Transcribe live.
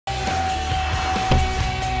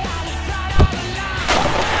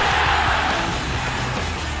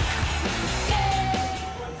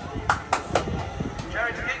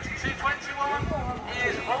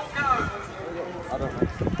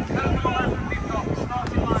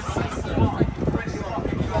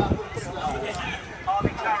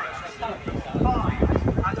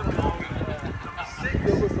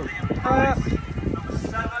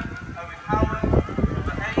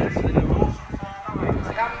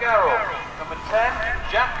Garrell. Number 10,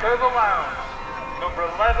 Jack Lowndes. Number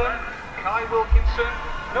 11, Kai Wilkinson.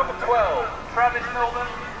 Number 12, Travis Milman.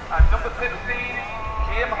 And number 15,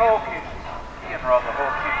 Kian Hawkins. For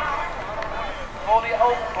the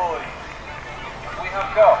old boys, we have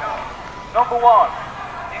got number 1,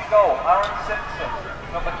 in goal, Aaron Simpson.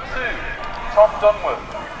 Number 2, Tom Dunworth.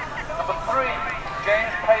 Number 3,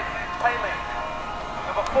 James Paling.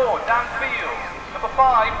 Number 4, Dan Field. Number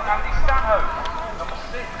 5, Andy Stanhope. Number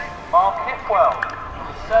 6, Mark Hipwell.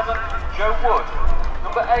 Number 7, Joe Wood.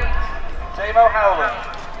 Number 8, Damo Howland.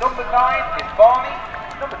 Number 9 is Barney.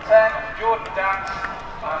 Number 10, Jordan Dance.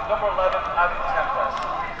 And number 11, Adam Tempest.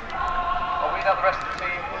 I'll read out the rest of the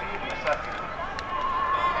team in a second.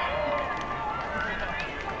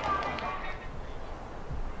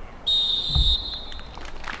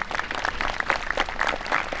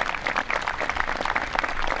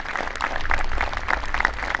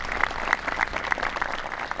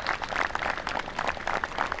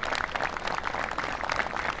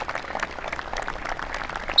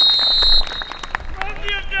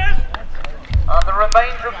 The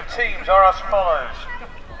remainder of the teams are as follows.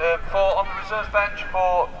 On the reserves bench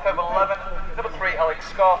for Cover 11, number 3 Alex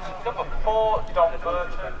Scott, number 4 Don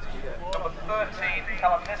Burton, number 13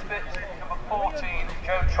 Callum Nisbet, number 14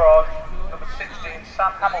 Joe Trod, number 16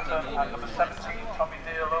 Sam Hamilton, and number 17 Tommy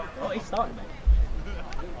Dearlove. Oh, he started, mate.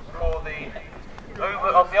 For the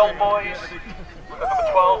old boys, we've got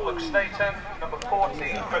number 12 Luke Staton, number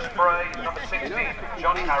 14 Chris Bray, number 16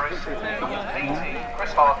 Johnny Harris, number 18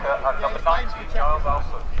 Chris Harker, and number 19 Giles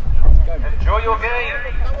Alson. Enjoy your game!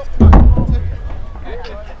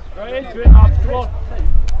 Right into it, come on.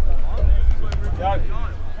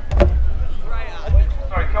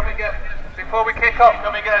 Sorry, can we get, before we kick off,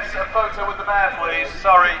 can we get a photo with the mayor, please?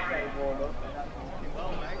 Sorry.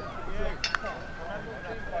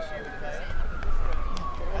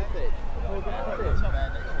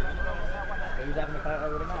 Who's having a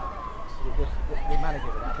photo with him now? The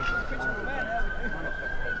manager with that, I think it's the manager.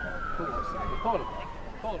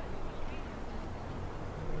 Call him.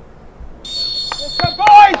 Let's go,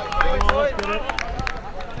 boys!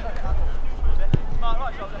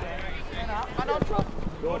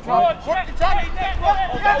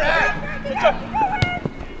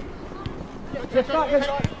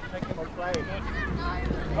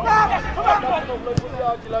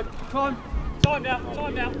 Time now.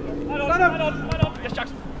 Hang on. Yes,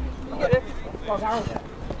 Jackson. Get it.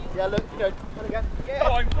 Yeah, look, good. Again. Go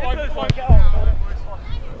on. Get on. Come on,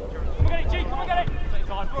 get it, G. Come on, get it. Take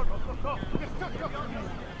time. Good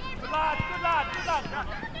lad.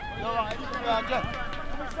 All right, Jeff.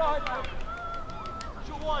 Come inside.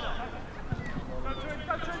 Short wider. Go to him.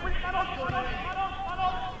 Win it, man on.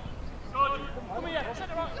 Good. Come here, set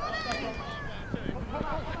it right.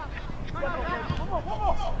 One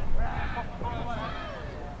more.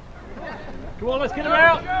 Come on, let's get him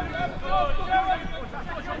out.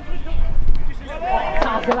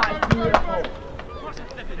 That is beautiful.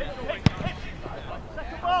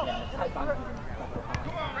 Second ball.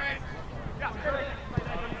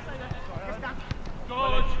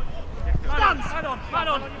 Good. Man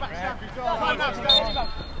on.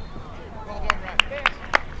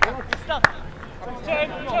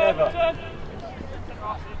 Turn.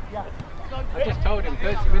 I just told him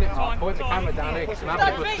 30 minutes, I'll point the camera down here because I'm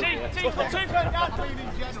having a good Team.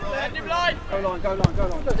 Let him line. Go long.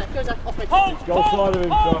 Hold. Go side of him,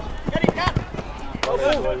 Josh. Get it, Dan.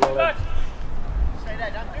 Stay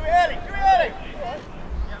there, Dan. Do it early.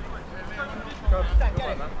 Dan, get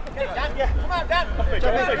it. Get it, Dan. Yeah. Come on, Dan.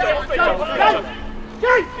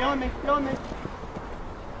 Behind me.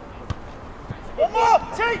 One more.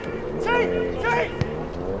 T.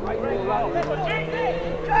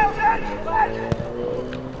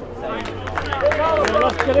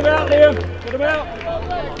 Get him out, Liam. Get him out.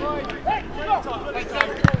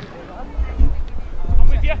 I'm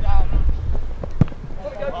with you.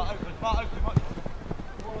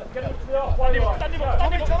 Get him to the halfway line. Stand him up.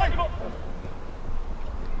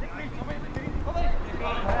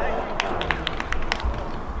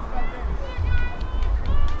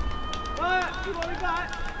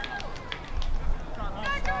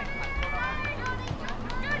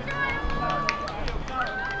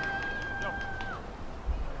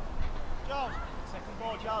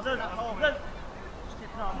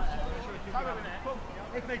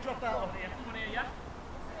 If they drop that one here, yeah?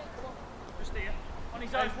 Just here. On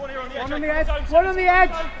his own. One here on the edge. One on the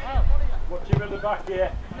edge. Watch him in the back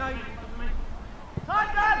here.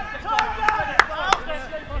 Time down!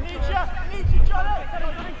 He needs you, Johnny!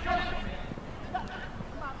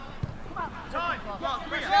 Time!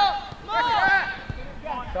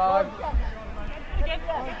 Time. Again.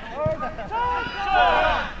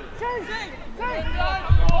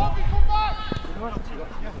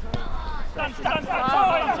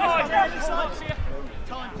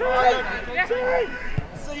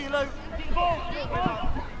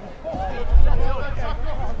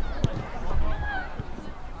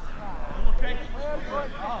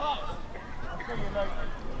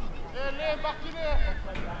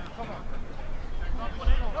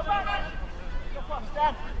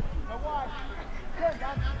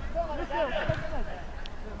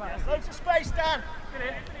 Hey, Stan!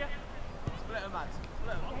 Split him, man.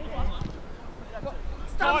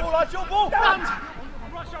 Stand, ball, lads, your ball! Stand!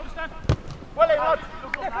 Right shoulder, stand. Well in, lad.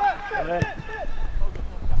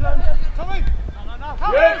 Tommy! No.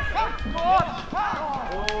 Come on!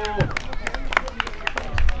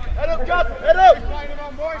 Head up, Gav! Head up! Playing him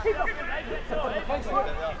on, boys.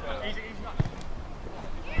 Easy.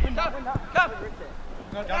 Gav!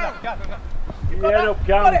 Head up,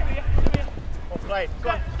 Cam. Well played. Go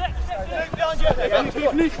on. Step. Behind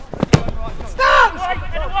you. Stand!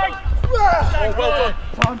 Head away. Oh, well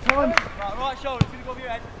done. Time. Right shoulder, it's going to go over your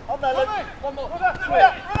head. On there, Luke. One more. Run it.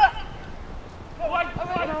 Away.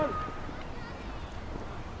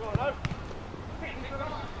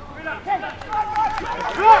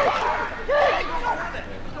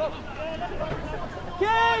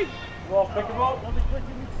 Well, pick him up.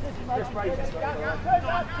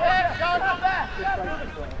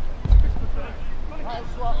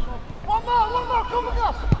 One more, come with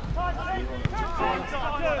us.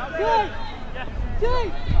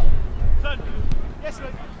 Yes,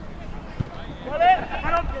 Luke. Well in.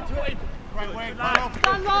 Run on. Get to it. Right way,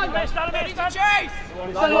 Stand line. Stand a minute. Stand. Chase.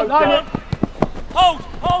 Line. Hold.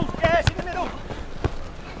 Yes, in the middle.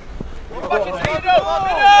 Back into the middle.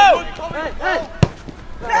 Hey.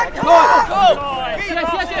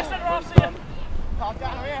 Yes. Calm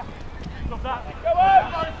down here. Love that. Come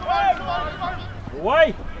on. Away.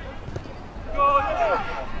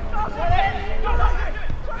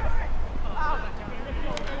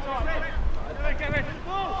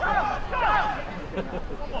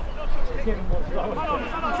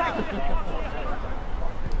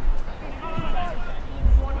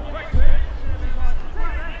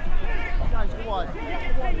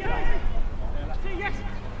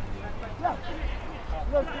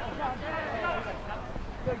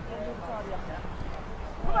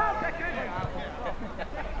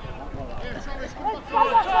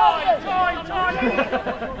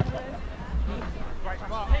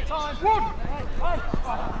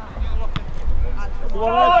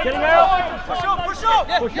 Get him out! Push up!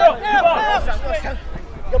 Push up!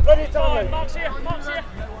 You're plenty of time, Luke. Mark's here!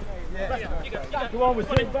 Come on, we're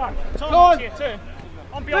sitting back. Come on! Turn.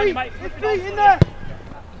 I'm behind you, mate. His feet in there!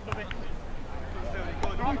 Love it.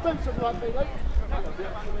 You've done something like me, Luke.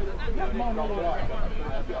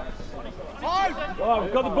 Oh,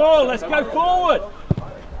 we've got the ball, let's go forward!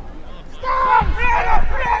 Stop!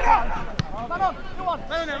 Man on, go on.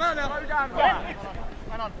 Man on. Slow down.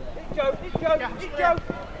 Man on. Hit Joe.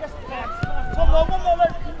 Yes. One more,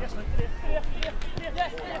 Luke. Yes, Luke.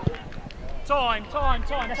 Yes. Time.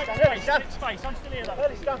 Take space. I'm still here, though.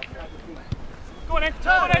 Early stand. Go on then.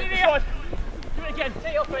 Turn. In here. Do it again.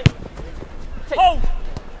 Hold.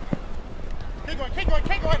 Keep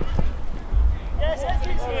going. Yes,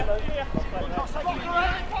 edges here.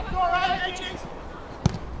 Go around, edges.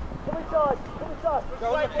 Come inside. Go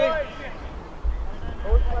on the feet.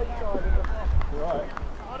 Always play inside. Right.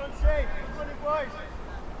 I don't see. Running boys.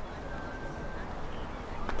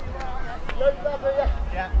 Luke, lovely.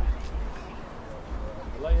 Yeah.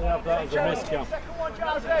 Let you have that as a miss, Cam. Second one,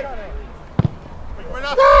 Jazzy.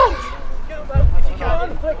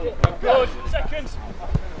 Good. Seconds.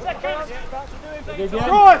 Right.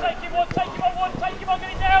 Take him on, get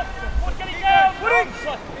it down. Get it down.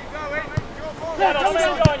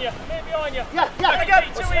 Behind you. Yeah.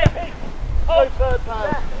 Two here. Hold. Third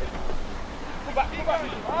pound. Come back.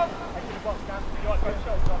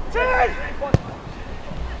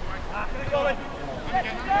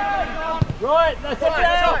 Right, that's it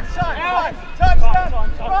down. Time.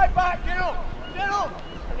 Right back, get up.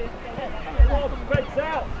 Oh, spreads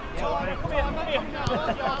out. Come here.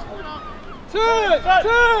 Turn.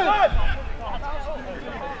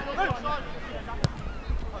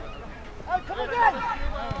 Oh, come again.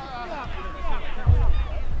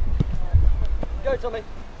 Go, Tommy.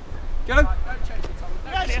 Go.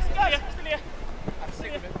 Still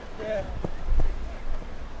here. Yeah.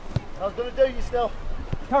 I was going to do you still.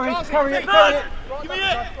 Carry it. Give me it.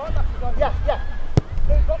 Yeah.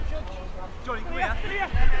 Move options. Johnny, come here.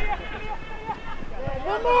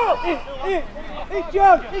 One more. Here,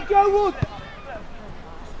 Joe Wood.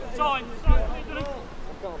 Time.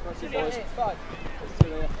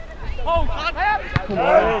 Hold.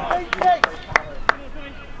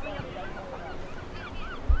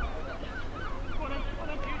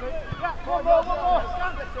 One more.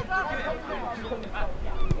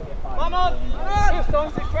 Come on. This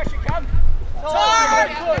time's this pressure, Cam. Time.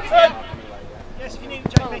 Yes, if you need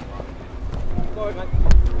it, Jamie. Sorry, mate.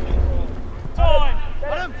 Time.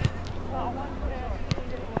 Adam.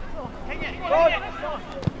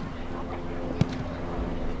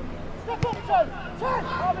 Step up, Joe. 10.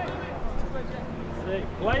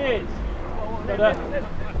 Play it. Better.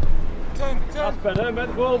 That's better. Make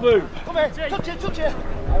the ball move. Come here. Touch it. Yeah,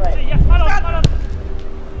 man on.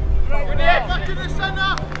 Back in the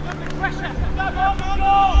centre. Pressure. Go.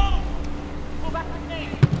 Pull back the knee.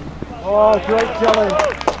 Oh, great challenge.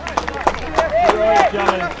 Great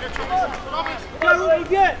challenge. Go,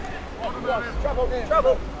 get.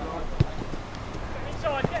 Trouble.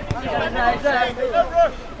 Inside, get inside.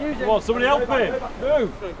 Come on, somebody help him.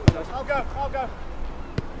 Move. I'll go.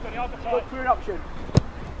 Johnny, I've got time. Clear option.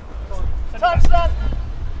 Time stand.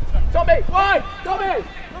 Tommy, wide. Tommy.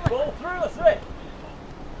 Ball through, that's it.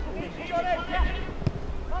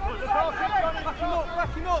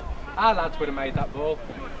 Back him up. Our lads would have made that ball.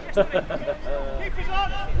 Keep us on.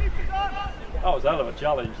 That was a hell of a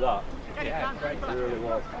challenge, that. Yeah, great tackle. It really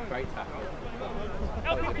was. Great tackle.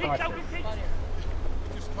 Help him pitch.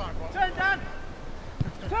 Turn down.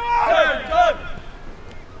 Turn.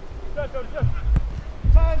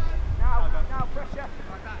 Now pressure.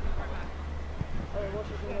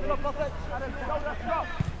 Look, Adam, shoulder, drop.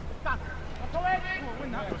 Stand. Go in.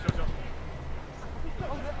 Win that.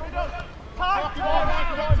 Time.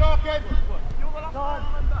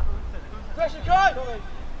 Pressure, go.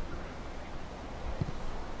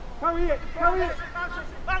 Carry it. Bounce it.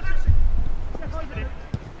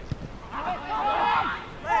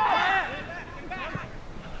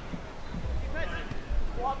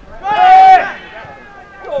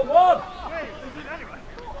 Go on.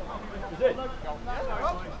 Is it?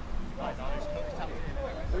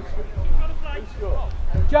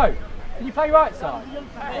 Joe, can you play right side?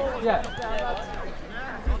 Yeah.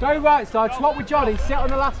 Go right side, swap with Johnny, sit on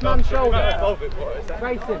the last man's shoulder.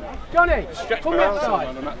 Race him. Johnny, come left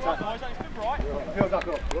side.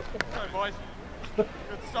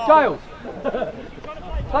 Giles,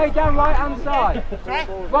 play down right hand side.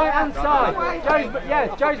 Right hand side.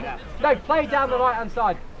 Joe's, no, play down the right hand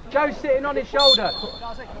side. Joe's sitting on his shoulder. I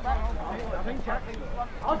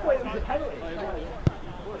thought it was a penalty.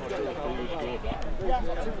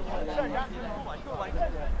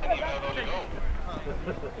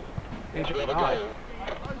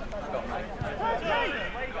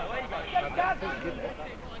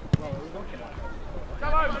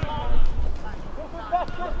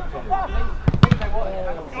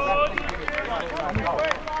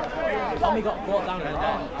 Tommy got brought down in the net.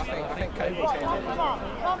 I think Cable changed it.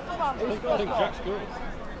 I think Jack scored.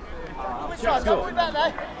 Which side? Don't worry about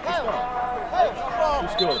that. Who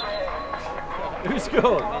scored? Who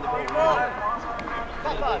scored?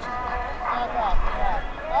 Half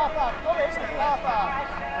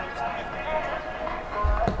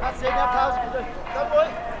That's it, now Carl's don't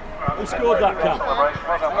worry. Who scored that, Cam?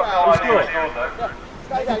 Who scored?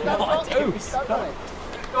 Stay there, don't Tommy.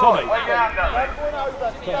 Tommy.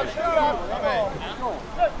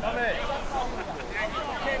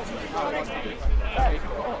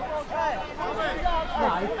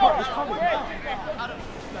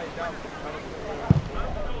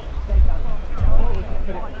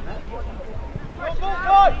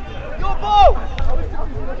 Your ball!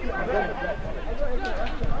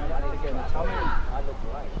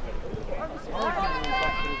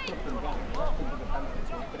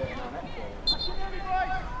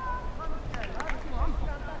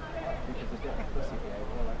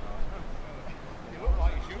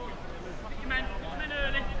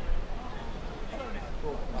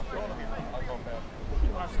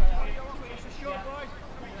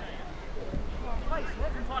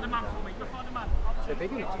 They're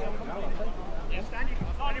big enough. Yeah, stand you.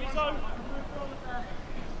 Find him so.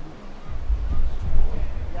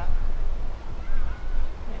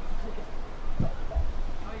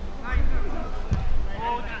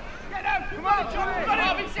 Get out! Come on, Johnny!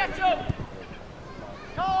 Got it! Set up!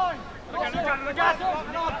 Time!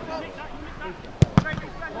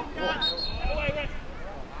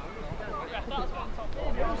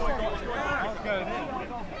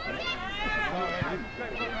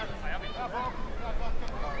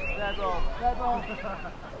 Dead ball.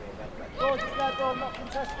 George, it's dead ball, not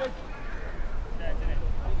contested.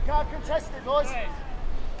 Can't contest it, boys.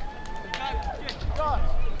 Go on.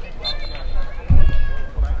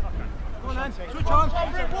 Come on then, switch on.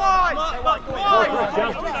 Wide!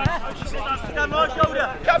 Stand right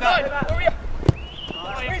shoulder. Come on, hurry up.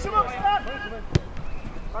 Squeeze him up, stand.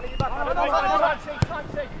 Running you back.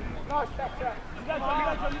 Fancy. Nice, better. You go,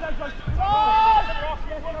 John.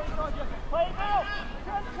 Play it now.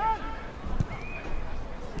 Turn.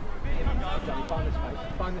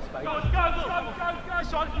 Find the space. Go.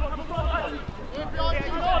 Son, you want to go.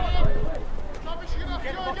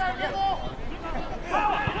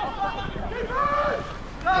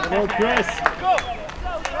 Come on, Chris. Go.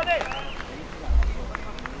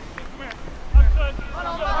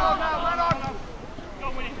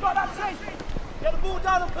 Get the ball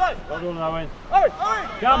down and play. Well done, Owen. Owen!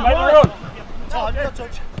 Come, make the run. Time, no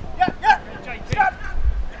touch. Yeah! Stand!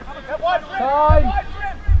 Get wide for him! Time. Wide for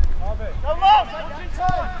him! Go long!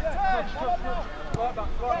 Turn!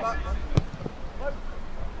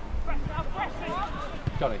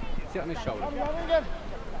 Johnny, sit on his shoulder.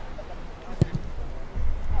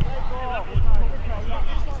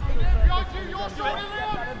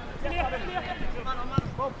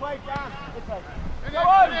 Well played, Dan.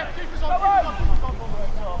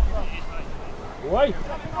 Away.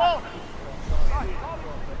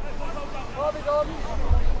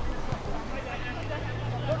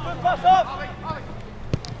 Pass up!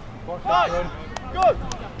 Nice! Good!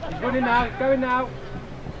 He's running now, it's going now.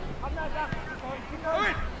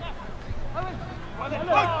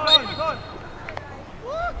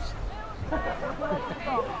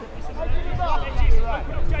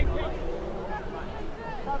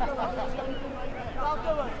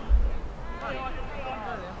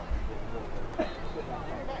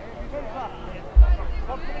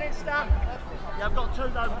 Yeah, I've got two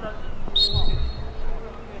though.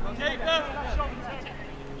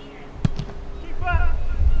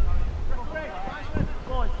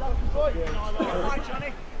 Right,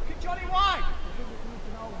 Johnny. Get Johnny wide.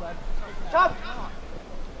 Come.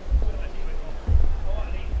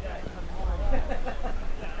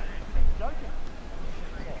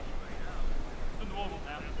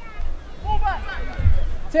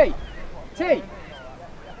 T.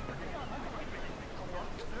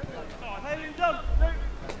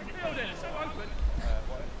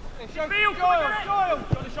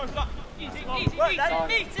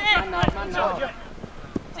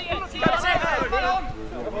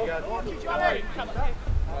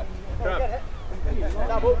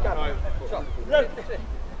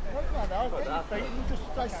 Just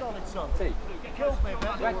stay solid, son. T. Killed me a bit.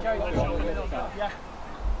 Red Jones. Yeah.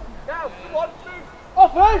 Now, 1, 2.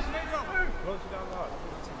 Offers!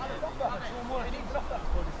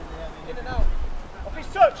 In and out. Off his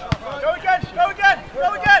touch. Go again.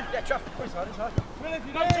 Yeah, Chuff. No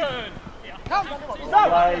turn. Come.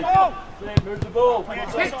 Move the ball.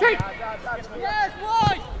 Tick! Yes,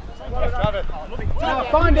 wide. Now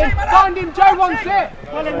find him, Joe wants it!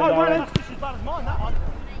 Well in. This is bad as mine, that one.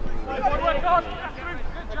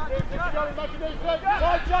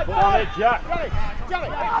 On it, Jack. Stay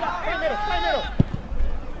middle.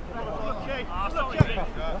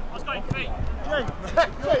 Let's go feet.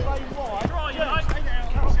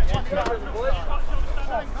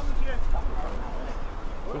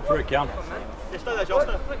 Good for it, Cam. Stay there, John.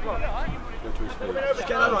 Go to his feet.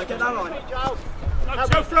 Get that line.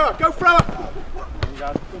 Go through her.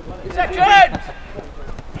 Second.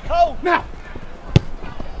 Hold. Now!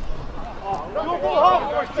 Got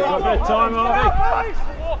a bit of time, Harvey.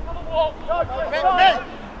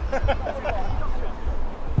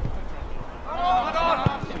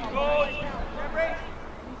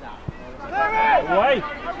 Away.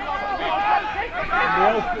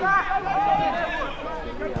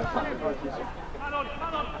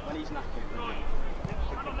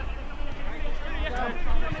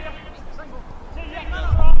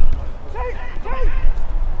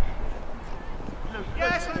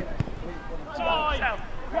 Yes.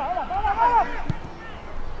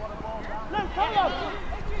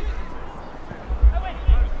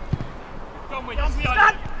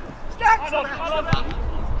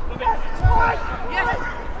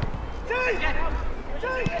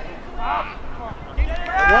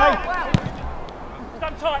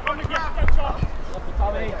 Stand tight, run with you, stand tight.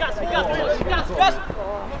 Gas.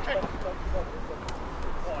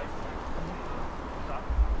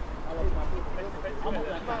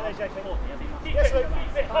 Yes, Luke.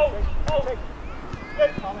 Hold.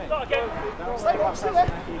 Start again. Stay there.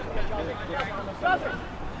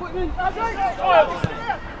 Put him in. That's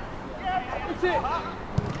it.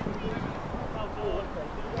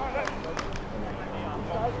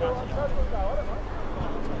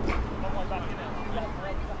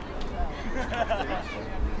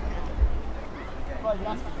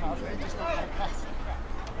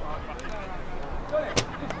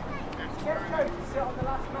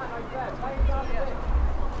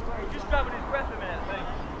 Just grabbing his breath a minute, I think.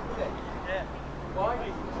 Yeah. Why?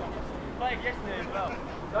 Played yesterday as well.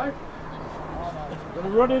 No? Gonna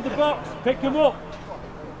run in the box, pick him up.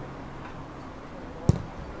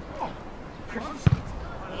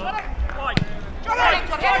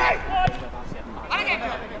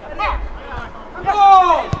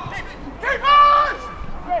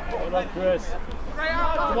 Well done, Chris.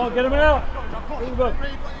 Come on, get him out. Move him.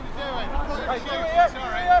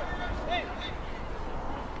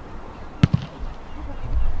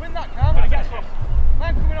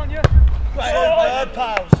 Man coming on you. Great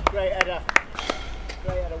pals. Great header.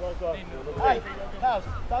 Great header, well done. Hey, pals,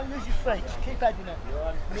 don't use your feet, just keep heading it.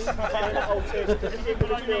 You're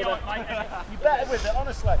better with it,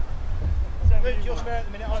 honestly. Move just there at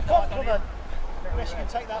the minute. It's a compliment. Unless you can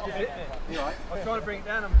take that off. You right? I'm trying to bring it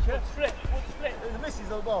down. I'm sure. Split. The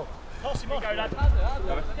misses on the ball. Pass him off. Go, lad.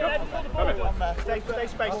 Yeah, before the ball. On there. Stay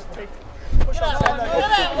space. Push on.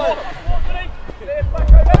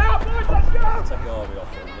 Get out, boys, let's go! Take Harvey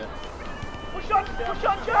off him, yeah. Push on,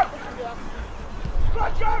 Joe! Come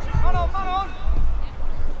on, Joe! Man on!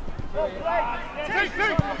 Well played! Two!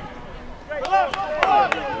 Great.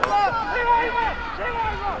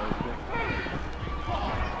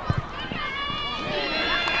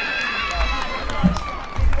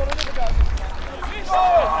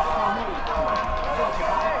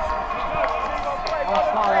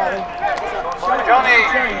 Johnny,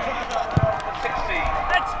 60.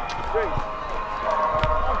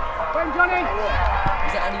 When Johnny?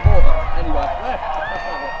 Is it any more? Anyway.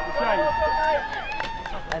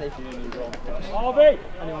 Harvey!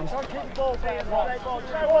 Try and keep the ball down. Play ball.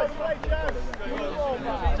 Play down.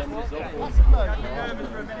 Pass him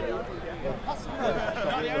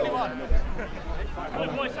Not the only one.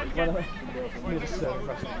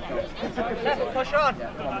 Push on.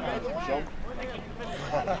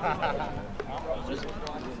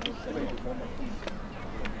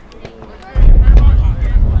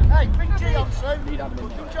 Hey, big G on soon.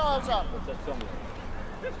 Put your Giles up.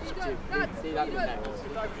 You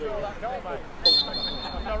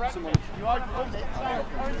opened it.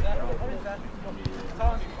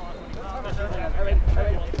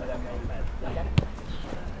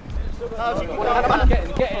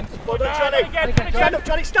 Get in. Well done, Johnny. Stand up,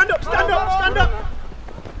 Johnny. Stand up.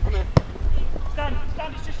 Stand,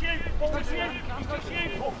 it's just you. Ball is you. It's just you.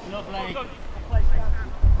 Lovely.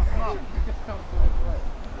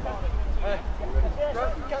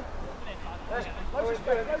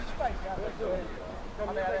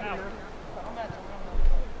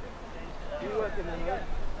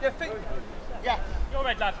 Yeah. You're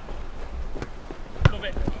red, lad. Love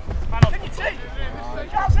it. Man on.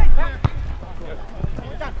 Chelsea.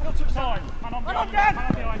 Time. Man on behind you. Dan. Man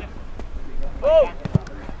on behind you. Oh.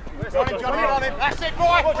 Johnny on him. That's it,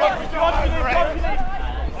 boy.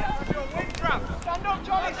 Stand up,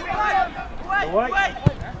 Johnny. Wait.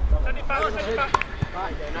 Send it back. Send it back.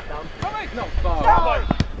 Not far.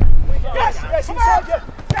 Yes, inside you.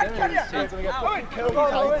 Go in.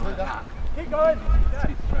 Keep going.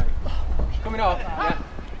 Coming off. Yeah.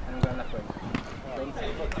 And I'm going left wing. Good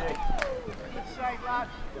save, lad.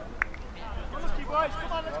 Let's keep boys.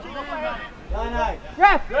 Come on, let's keep playing.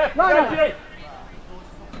 Ref! Line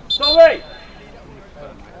Tommy!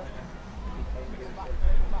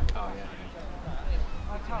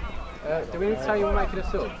 do we need to tell you we're making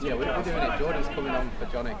a sub? Yeah, we're not doing it. Jordan's coming on for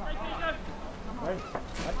Johnny.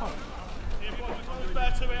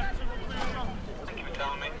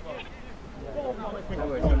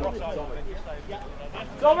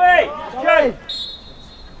 Tommy! Jay!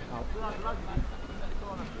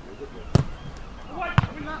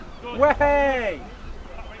 Way!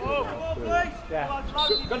 Yeah.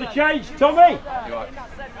 Got to change, Tommy!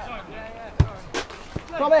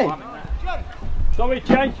 Tommy! Tommy,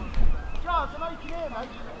 change! Charles, I know you can hear, mate.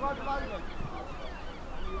 Right below you.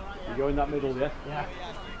 You go in that middle, yeah? Yeah.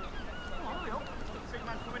 Big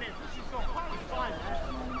man coming in. Comes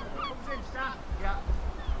in, Stan. Yeah.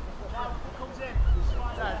 Comes in.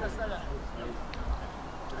 There.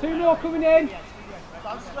 2-0 coming in!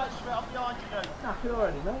 Don't stretch it up behind you, dude. Knackered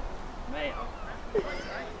already, mate. Mate.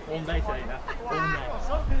 One day today,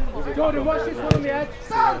 that. Jordan, watch this one on the edge.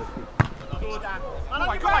 Man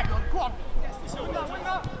on your back. Go on. Wing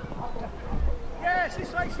that. Yes,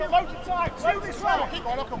 this way. He's got loads of time. Go this way. Keep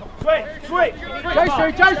going, look up. Switch!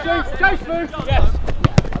 Chase through! Yes!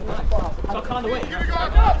 So I can't wait.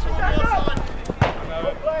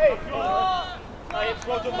 Good play. Hey, it's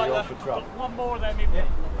well done, mate. Off for Trav. One more of them, even.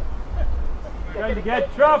 Change again,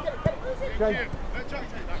 Trav! Change.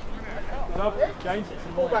 Trav, change.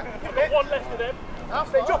 I've got one left of them.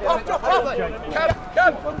 Drop off. Come.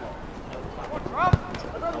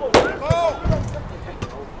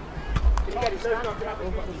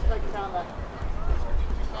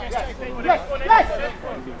 Yes!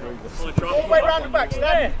 All the way round the back,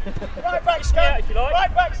 Stan. Right back, Stan. If you like.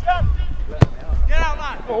 Right back, Stan. Get out,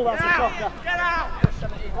 man. Oh, that's a shocker. Get out.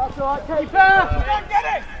 That's all right, keeper. Don't get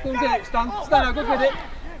it. Go and get it, Stan. Stan, go get it.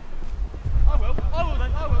 I will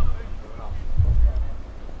then. I will.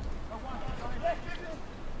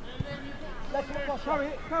 Carry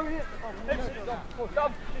it.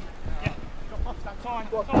 Yeah. Time.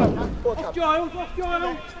 Off Giles, off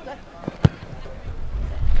Giles.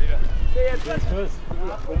 First.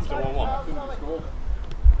 Still 1-1.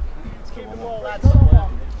 Keep the ball, lads.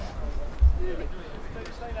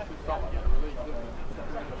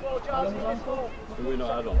 We're not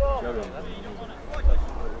had on. Carry on.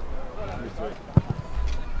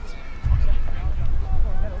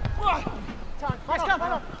 Nice come.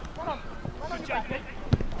 Good job, Pete.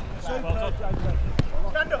 Stand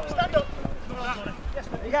up, stand up. Yes,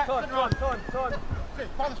 yeah. Time.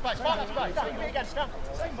 Find the space. Keep me against him.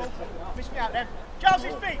 Same ball. Miss me out then. Charles'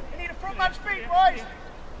 feet. You need a front man's feet, boys.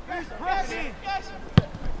 Yes.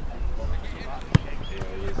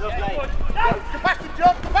 Capacity,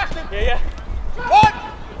 John. Capacity. Yeah. One.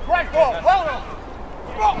 Great ball. Well done.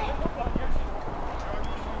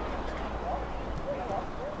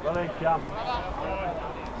 Well in, Cam.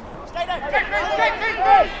 Stay there. Keep.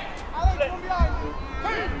 Alex, from behind.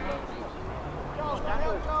 Two.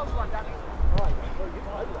 Charles, one down.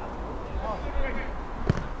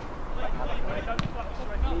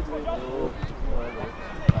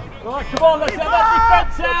 Right, come on, let's get that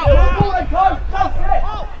defence out.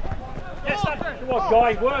 Yes, Dad. Come on,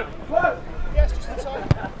 Guy, work. Yes, just inside.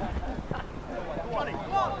 Go on.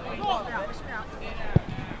 Miss me out.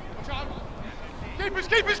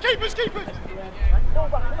 Keepers. Ball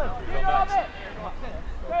back, come on. Get on it.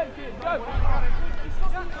 Go.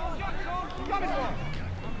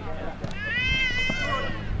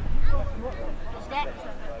 Stop.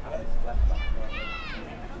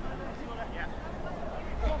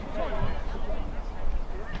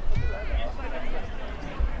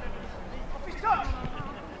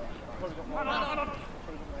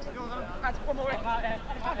 One more in.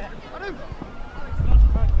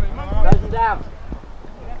 Close them down.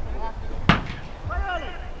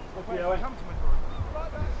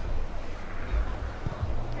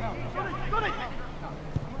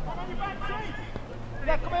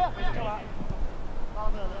 Yeah, come here.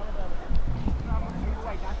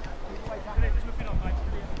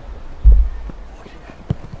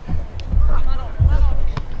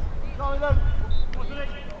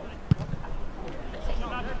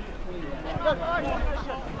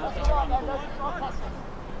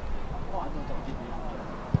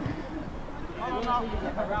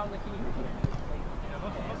 Around the key.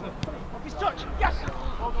 His touch, yes!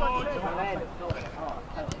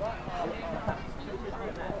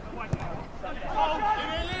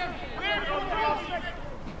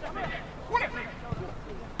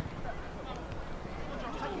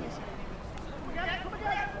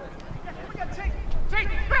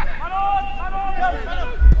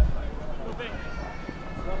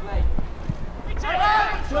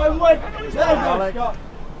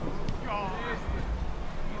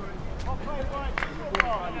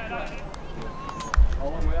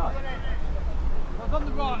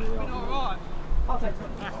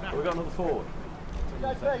 We've got another forward.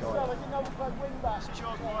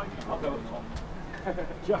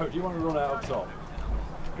 Joe, do you want to run out of top?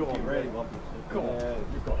 Go on, really want to. Come on. Yeah,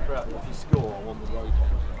 you've got crap. If you score, I want the road.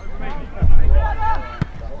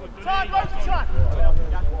 Time, loads of time!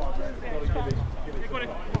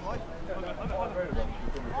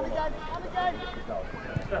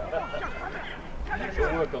 And again!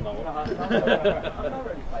 We'll work on that one. I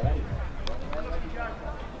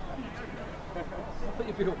think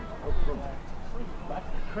you'd be up front. Back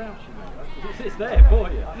crouching. It's there for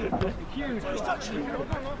you. Huge.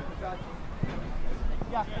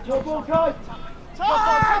 Your ball, Kai!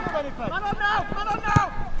 Time! Man on now! Man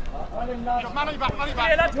on your back, man on your back!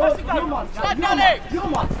 Yeah, lads, pass it down. Stand down it!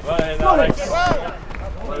 Well in, Alex.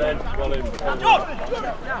 Well in.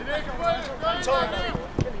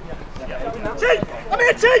 T! I'm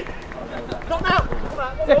here, T! Not now!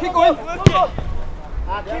 Yeah, keep going.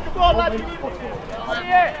 Keep the ball, lads! See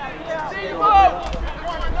the ball!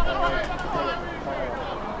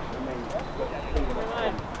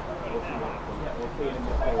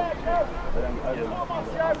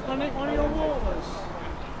 One of your waters.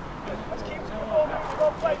 Let's keep the ball,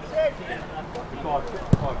 ball play, T! £5,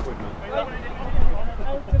 man.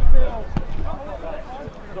 Out to the field.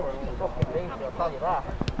 I'll tell you that.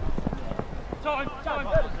 Time.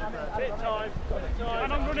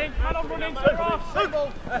 Man on running, so fast.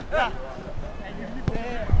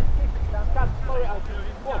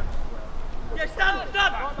 Yeah, stand.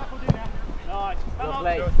 Nice.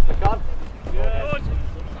 Lovely. Click on. Good.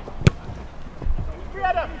 Free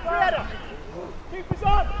header! Keepers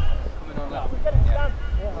on! Coming on now. Get it, stand!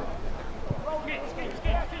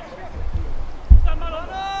 Skip. Stand man on.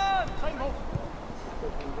 Same ball.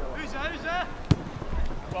 Who's there?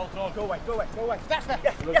 Go away, go away, go away. That's there.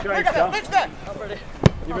 Yeah, Look, yeah, James, look at that. Sam. Look there. I'm ready.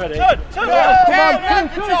 You ready? Turn. Come on.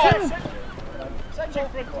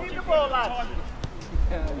 Keep the ball, lads.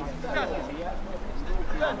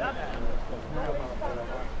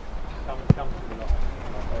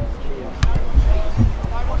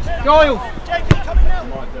 Doyle! JP coming now.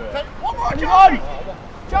 One more time.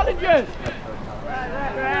 Challenges!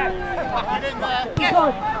 Get in there. Yeah. Go.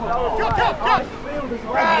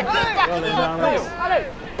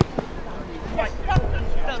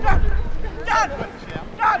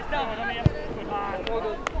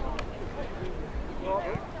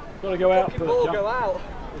 Got to go out for the Ball jump. go out.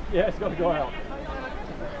 Yeah, it's got to go out.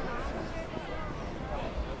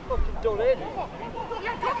 Fucking done in.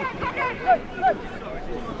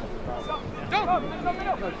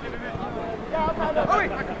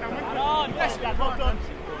 Yes, lad, well done.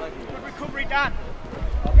 Good recovery, Dan.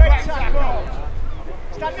 Great tackle.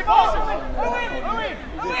 Standing ball. Owen.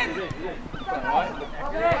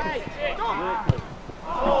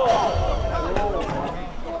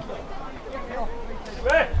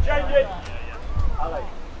 Change it.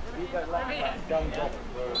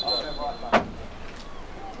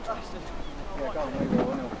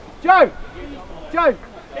 Joe!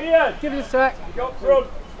 Ian, Give us a sec. go up front.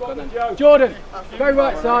 Squat with Joe. Jordan, go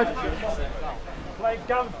right side. Play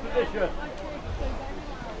Cam's position.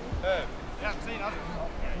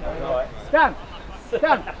 Stand.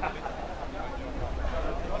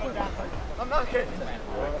 I'm knackered.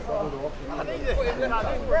 I need it.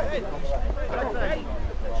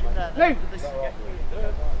 Luke!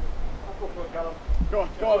 Go on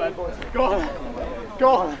then, boys. Go on.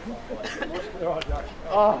 Alright, Jack.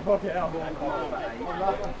 Oh, fuck it out. 17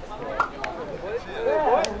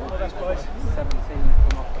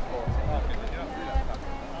 come off the 14.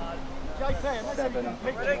 JP, unless they've been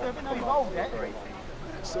involved yet.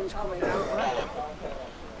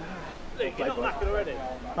 You're not knackered already.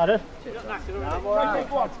 Pardon? You're not knackered already.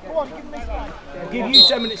 Go on, give me some. I'll give you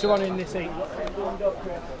 10 minutes to run in this heat.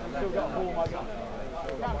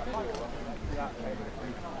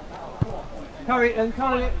 Carry it and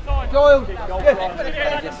carry it. Doyle!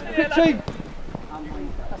 Good team!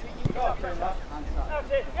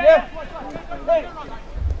 Yeah!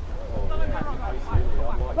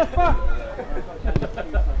 Left back!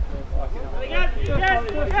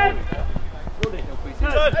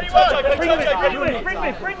 Bring me.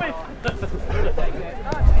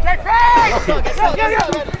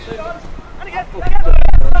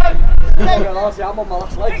 I'm on my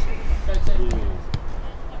last legs.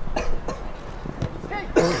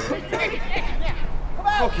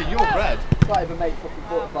 Fucking, you're red. Can't even make fucking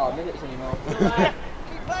 45 minutes anymore.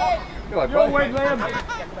 Your win, Liam!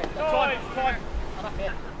 Time.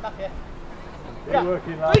 Keep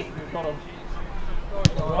working, lads. You've got 'em.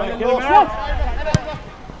 Right, get 'em out.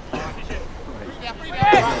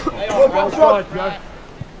 Outside, Joe.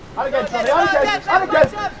 And again, Johnny, and again.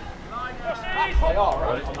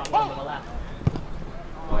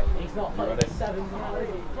 He's not playing 7 now, is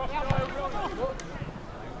he?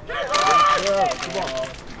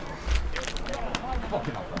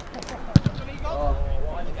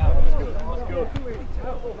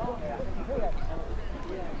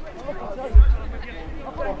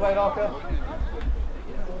 Well played, Arca.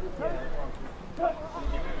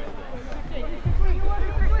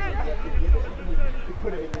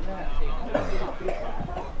 Put it in the net.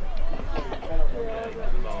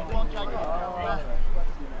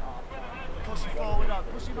 Push him forward on,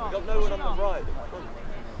 push him on. Got no one on the right.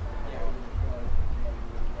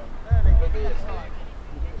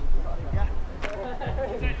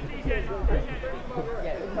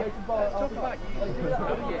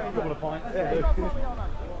 Couple of pints.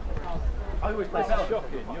 I always play that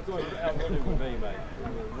shocking. You're going out running with me, mate.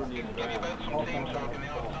 Running around.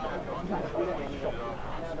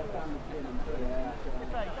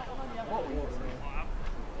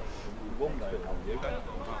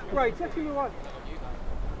 Right, take him away.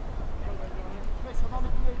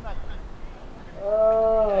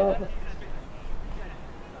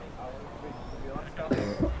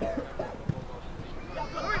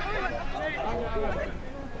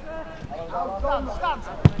 Stand.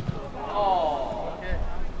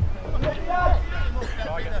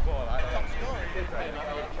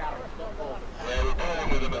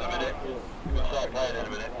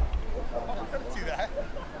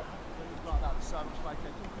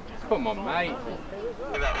 Come on, mate.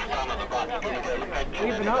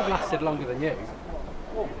 Even I've lasted longer than you.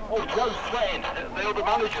 Oh, Joe's sweating. The other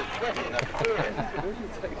manager's sweating.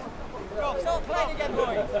 Start playing again,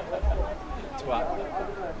 boys. Twat.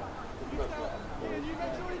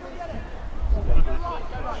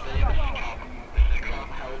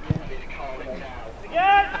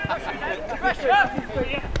 Touch.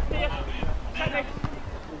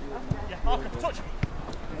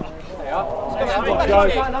 There you are.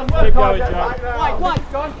 Keep going, Joe. White,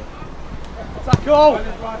 gone. Tackle!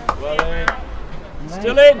 Well in.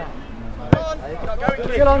 Still in.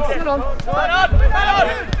 Still on.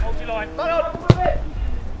 Hold your line.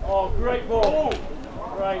 Oh, great ball.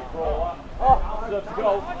 Great ball. Oh, deserves to go.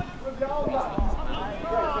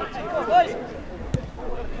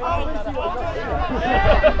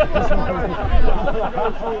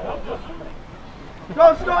 Go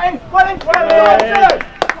on, Scotty! Well in!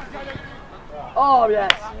 Oh,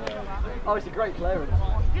 yes. Oh, it's a great clearance.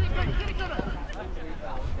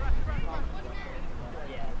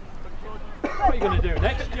 What are you going to do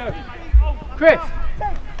next, Joe? Chris.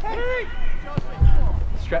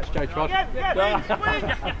 Stretch Joe Trod.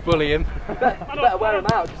 Bully him. Better wear him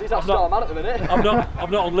out because he's our star man at the minute. I've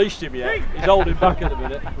not unleashed him yet. He's holding back at the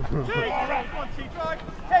minute.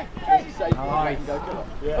 Nice. Go killer.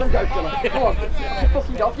 Let him go killer. Come on.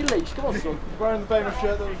 Fucking get off your leash. Come on, son. Wearing the famous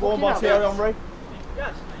shirt that was worn by Thierry Henry.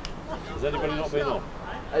 Has anybody not been on?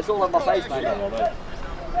 It's all on my face, mate.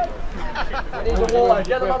 He needs a water.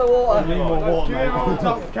 Get him out of water. Need more water, mate.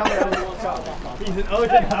 He's an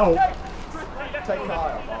urgent help. Take the eye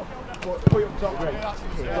off. Put you up top.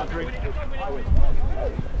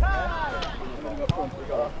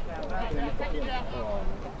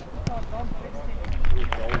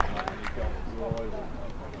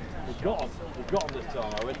 We've got him this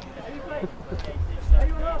time, Owen.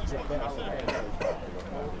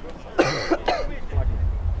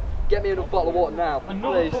 Get me another bottle of water now,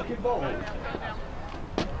 please.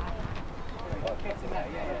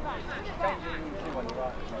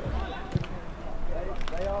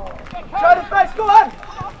 Show the face, go on!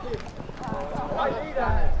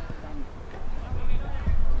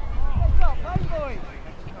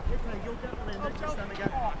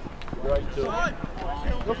 Great turn.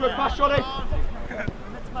 Go for a pass, Johnny.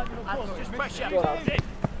 Just pressure.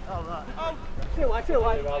 Feel like.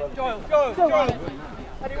 Joel, go.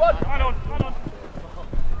 Anyone? Hang on.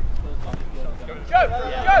 Joe!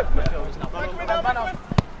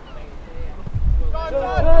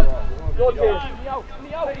 Good kid.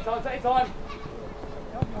 Take time.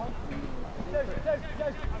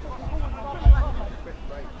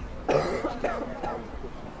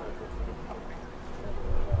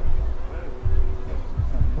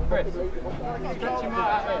 Chris. Stretch him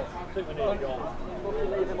out here.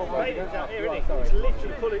 He's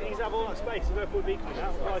literally pulling. He's have all that space. So therefore, be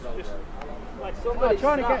out. Guys, just like I'm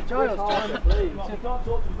trying to get Giles time to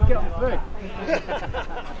get on through.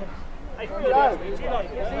 See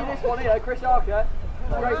this one here, Chris Archer?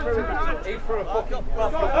 Straight through him. He threw a fucking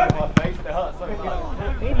basket in my face and it hurt so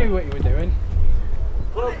much. He knew what he was doing.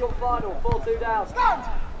 World Cup final, 4-2 down. Stand!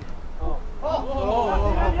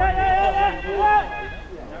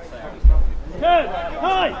 Turn!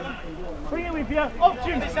 High! Bring it with you.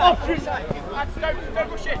 Options! Options! Don't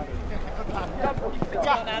push it.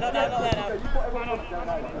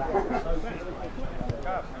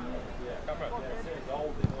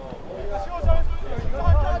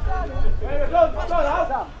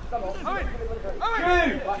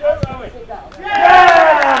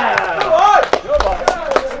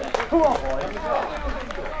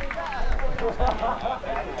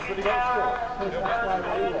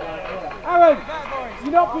 Aaron,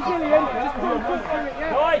 you're not Brazilian, just do a quick thing at the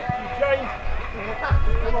end. Right, change.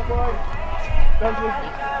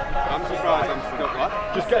 I'm surprised I'm still what?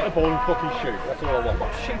 Just get the ball and fucking shoot. That's all I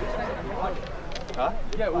want. Shoot. Huh?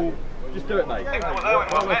 Yeah, well, just do it, mate. Owen,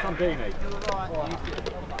 was that Sandini.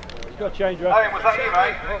 You've got to change your Owen, was that you,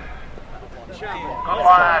 mate? Good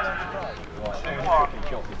lad.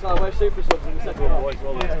 2-1. So we're super subs in the second half.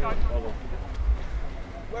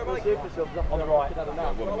 Where are super subs? On the right. Yeah,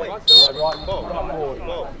 right. Forward.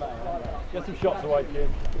 Get some shots away, Jim.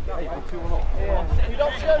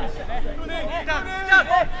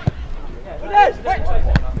 Let's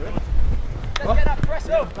get that press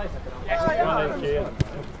up. Go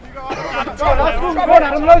on,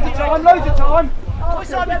 Adam, loads of time.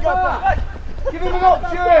 Give him an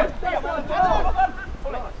option.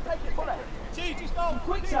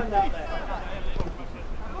 Quicksand out there.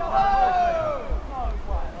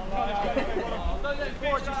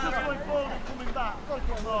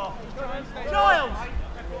 Giles!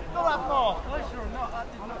 Not have more.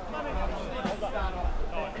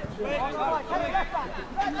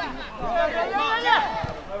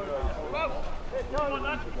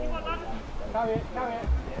 Carry it.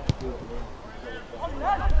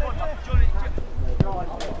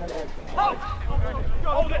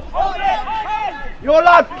 Your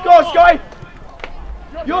lad, go on, Scotty!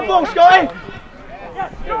 Your ball, Scotty!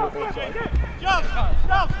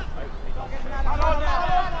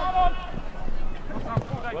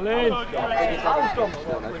 Well in.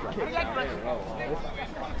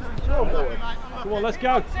 Come on, let's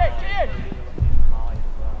go.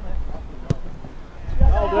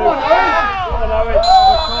 Come on, Owen.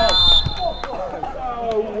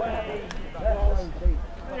 No way.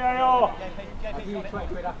 VAR. You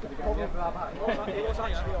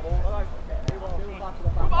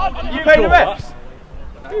paid the reps?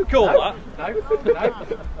 Who called that? No.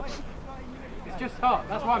 It's just hot,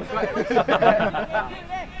 that's why I'm sweating.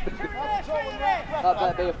 That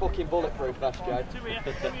better be a fucking bulletproof vest, Joe.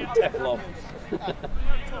 Teflon.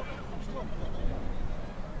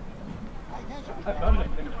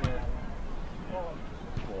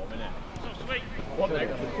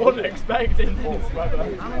 Wasn't expecting this weather.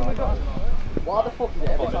 Why the fuck is it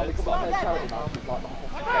every time we come back to a charity match,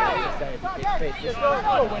 it's like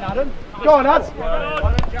the Go on, lads.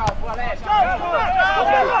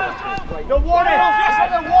 You'll want it!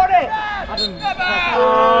 You'll want it!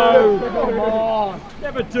 Come on.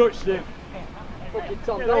 Never touched him. fucking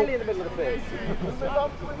Tom Daly in the middle of the pitch.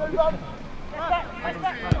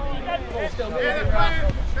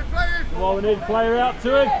 Come on, we need a player out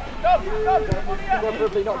to him.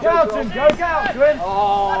 Preferably not Galton, go Galton!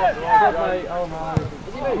 Oh my.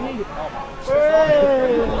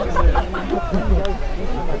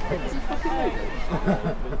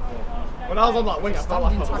 When I was on that wing, I felt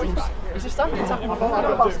like I was a wing back. He's a standing tackle before I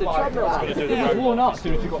got past the treadmill. He was worn out as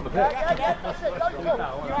soon as you got the pitch.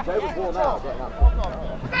 Joe was worn out getting that.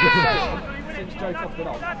 Since Joe topped it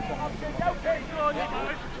off.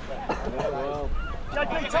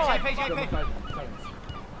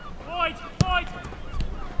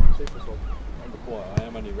 I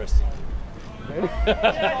am only resting.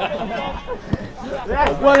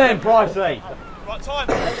 Well then, Pricey. Right, time.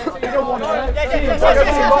 You don't want it.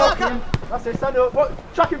 That's it, stand up. What?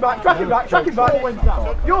 Track him back, track him back, track him back.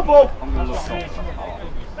 Your ball.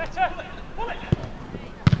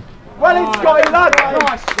 Well in, Scotty, lad.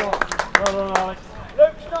 Nice shot. Well done, Alex.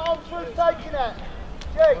 Luke's not on through taking it.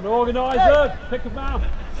 Jake. An organiser, pick him out.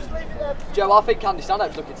 Joe, I think Candy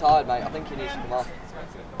Stanhope's looking tired, mate. I think he needs to come off.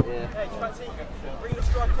 Yeah. Bring the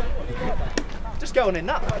striker. Just going in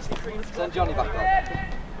that. Send Johnny back on.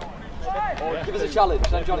 Or give us a challenge.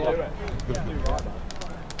 Send Johnny on. Have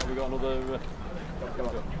we got another?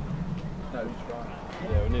 No,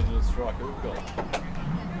 yeah, we need another striker. We've got.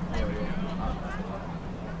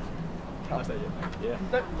 That's it, Yeah.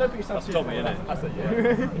 Don't put yourself That's Tommy, innit? That's it, Yeah,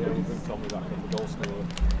 we'll bring Tommy back on the goal scorer.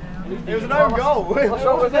 It was an own goal. What's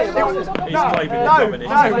wrong with him? He's claiming the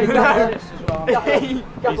dominance.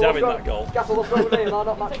 He's having that goal. Gaffer, what's wrong with him? Am I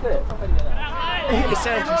not match fit? He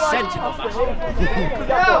said you sent him.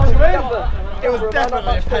 Gaffer, It was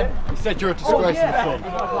definitely a pen. He said you're a disgrace to the club.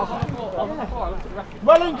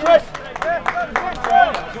 Well in, Chris.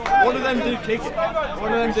 One of them did kick it.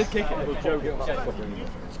 One of them did kick it. Will Joe get that?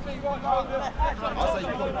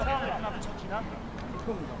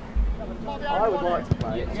 I would like to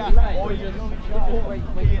play.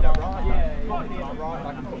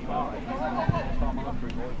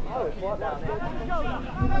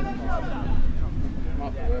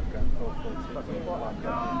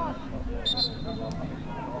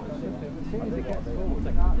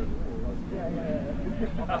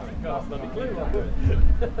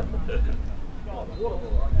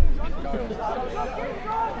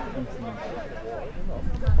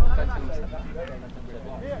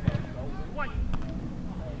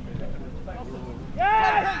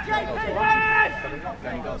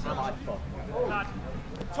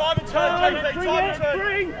 Time and turn, JP. Time and turn.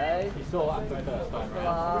 Hey. You saw that for the first time,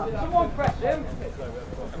 right? Someone press him.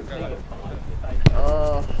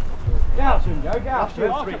 Oh. Galton, go Galton.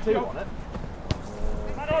 3-2 on it.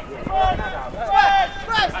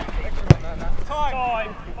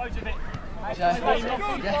 Time. Loads of it.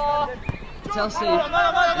 Tell Steve, a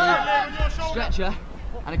stretcher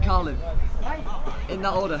and a Carlin. In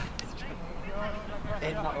that order.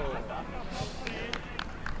 In that order.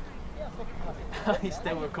 He's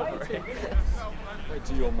still recovering. Wait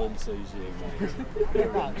till your mum sees you, mate.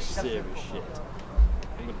 You're in serious shit.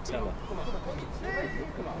 I'm going to tell her.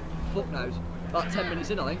 Fuck knows. About 10 minutes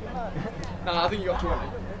in, I think. No, I think you got 20.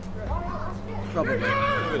 Probably. Look at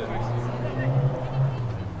him.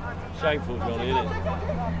 Shameful, Johnny, isn't it?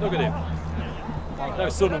 Look at him. No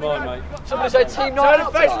son of mine, mate. Somebody said team not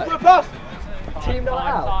out Face tonight. for a pass. Team not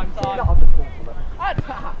out. Team not on the compliment.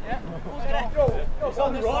 It's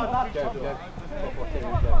on the right.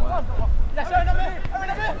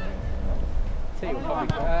 Team will probably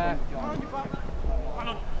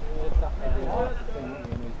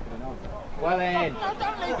Well in.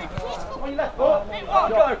 Don't leave me. On your left foot.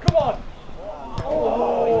 Go, come on.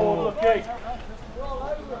 Oh, lucky.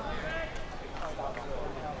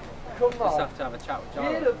 Come on. Just have to have a chat with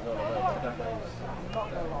Charlie.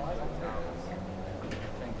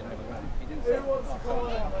 He didn't say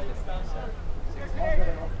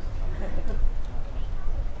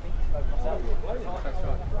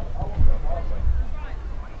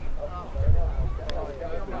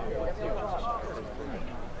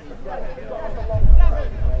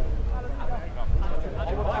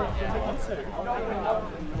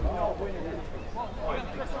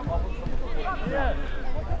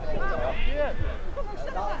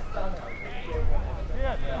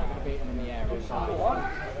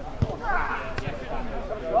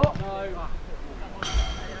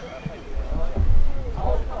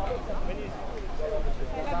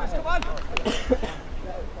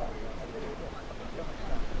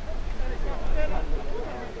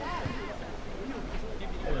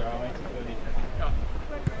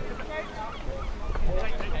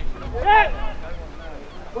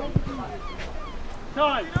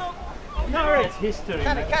Time. Carry. It's history.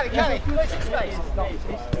 Carry. Where's your space?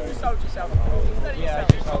 Just hold yourself. Yes.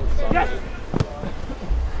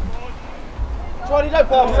 Johnny, don't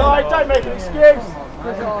pull offside. Don't make an excuse.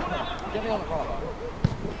 Get me on the right.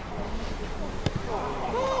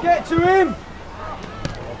 Get to him.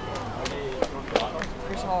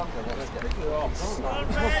 Chris Harker, let's get it.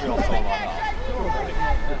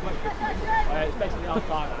 It's basically our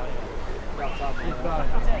time.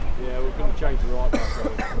 Yeah, we're going to change the right back.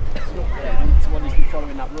 It's one who's been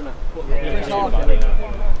following that runner. Chris Harker.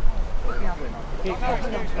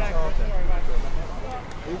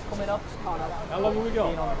 Who's coming up? How long have we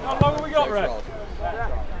got? How long have we got, Red?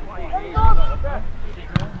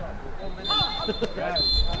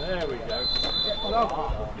 There we go.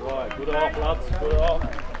 Right, good off, lads. Good off.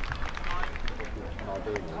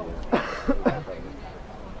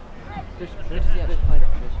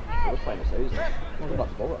 We're playing a season. What about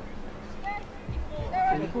tomorrow?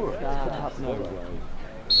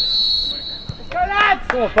 Go lads.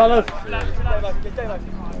 Come on, fellas.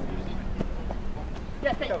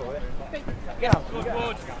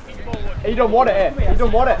 He don't want it here. He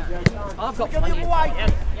don't want it. I've got Go the other way.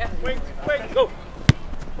 Quick, go.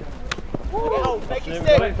 Make it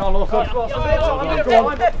stick. Play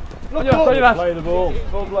the ball.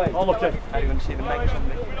 Oh, look at. I didn't see the makes on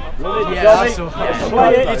me. Yeah,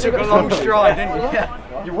 You took a long stride, didn't you?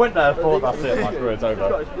 Yeah. You went there and thought that's it, my career's over.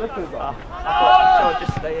 So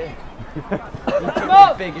just stay in. You took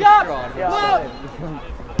the biggest stride.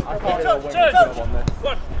 I can't Touch.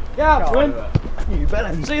 Yeah, win. You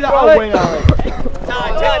better See that, Ali? Man now.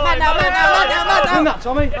 Win that,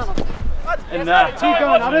 Tommy. In there. Keep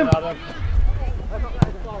going, Adam.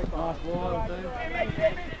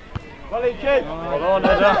 Well in, kid. Hold on,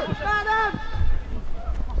 Edda.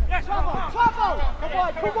 Yes, trouble.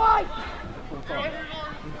 Come wide.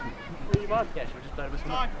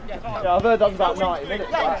 Yeah, I've heard that's about 90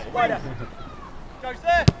 minutes. Goes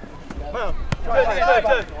there.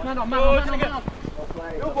 Man on. Go run.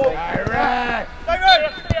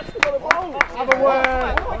 Have a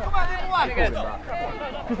word. Come on, the other way.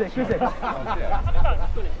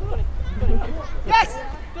 Yes.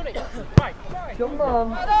 Come on.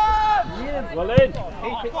 Well in.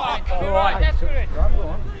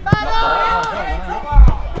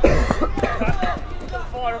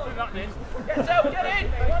 Fire up in that then. Get in.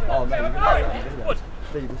 Oh, man.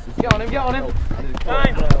 Get on him.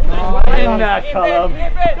 In there, Callum.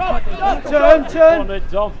 Turn. On it,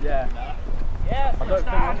 Tom. Yeah. I don't think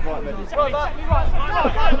that's quite ready.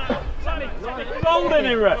 Roll in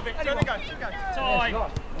it, Rick. Time.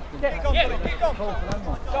 Keep on.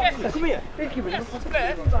 Come here.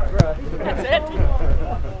 That's it.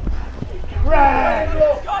 Red.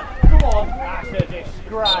 Come on. That's a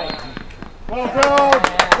disgrace. Well done.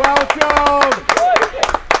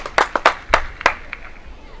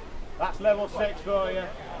 That's level 6 for you.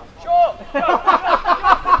 Sure.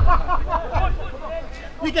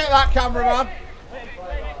 You get that, cameraman.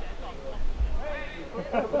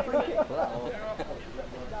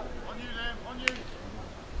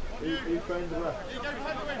 He's going to left.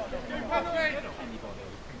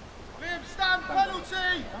 Liam, stand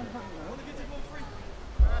penalty.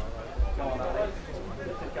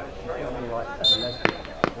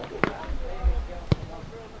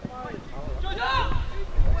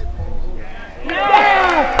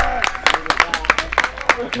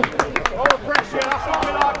 All the pressure, that's what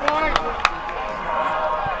we like, boy.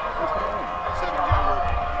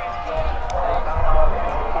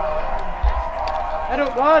 Head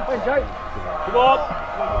up, lad. Come on.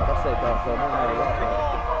 That's it, that's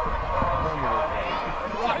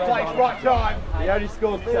right time. He only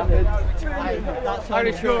scores champions. That's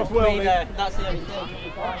Only scores well. That's the only thing.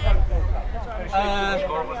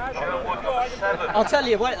 I'll tell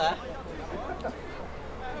you, wait there.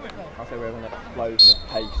 I'll say we're having an explosion of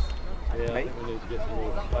pace. Yeah, I think we need to get some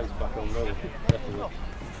more pace back on roll. Definitely.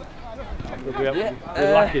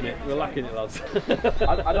 We're lacking it. We're lacking it, lads.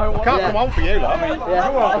 I don't want. Can't come on for you, lad. I mean,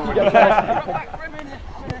 come on.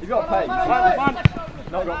 You've got pace.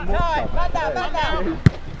 Not got much time.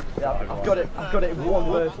 Yeah, I've got it in one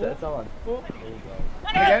burst at a time.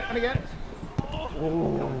 And again.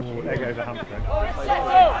 Ooh, there goes a hamstring.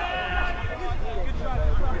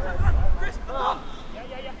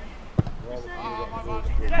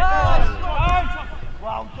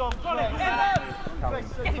 Well done,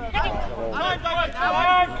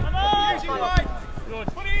 Good.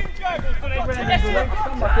 Put it in, Joe. Put it in.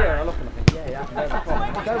 Come back here and I look and I think, yeah, no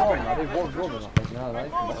problem. Go on, I do one run and I think, no,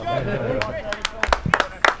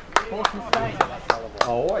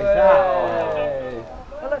 oh, what is that?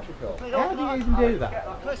 Electrical. How do you even do that?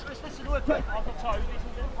 Listen, look. I've got toes. This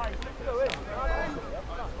will get paid. Go in.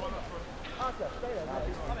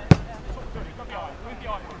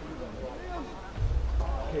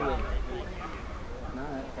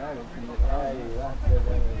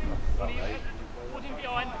 Put him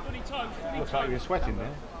behind, put his toes. Looks like you're sweating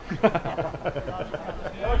there.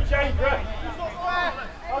 Change,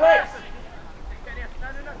 Alex!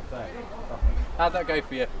 How'd that go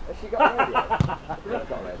for you? Has she got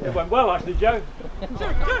ready? It went well, actually, Joe. I didn't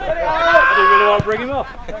really want to bring him off.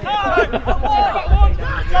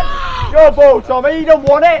 Your ball, Tommy. You don't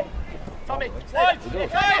want it. Tommy, He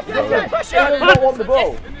doesn't want the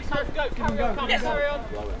ball. Yes.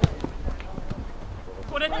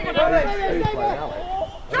 Put it in. Who's playing Alex?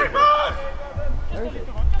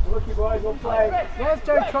 Lucky boys will play. Where's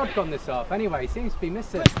Joe Trod gone this half? Anyway, he seems to be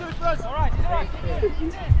missing. Alright.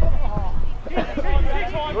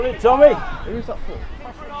 Run it, Tommy. Who's that for?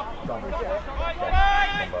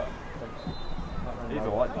 He's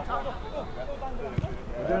alright.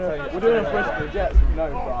 We're doing a Bristol Jets with no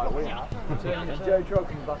right wing. Joe Trod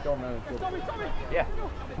comes back on there. Yeah.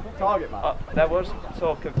 Target man. There was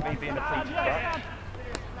talk of me being a featured back.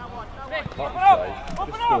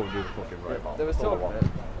 There was talk of it.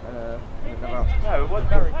 No, it wasn't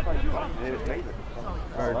very close. It was me.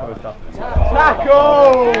 Very close up.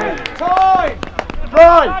 Tackle! Time!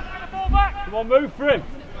 Right! Come on, move for him.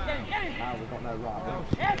 Now we've got no right.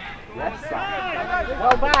 Yes,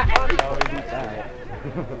 Well back!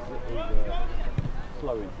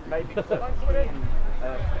 Slowing. Maybe.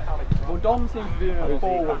 Well, Dom seems to be doing a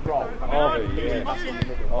forward roll. Harvey, yeah.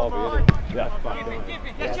 Harvey, yeah.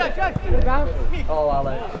 Back down. Oh,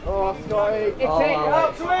 Alex. Oh, Scotty. It's it!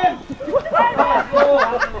 Up to him!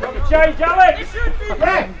 Change, Alex!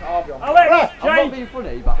 Alex, I'm not change! being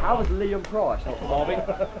funny, but how is Liam Price not Harvey?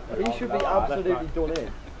 He should be absolutely done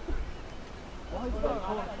in.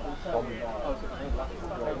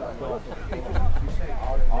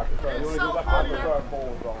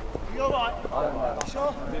 You alright?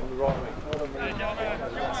 Sure?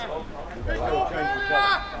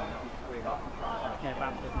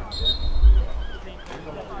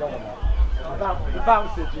 The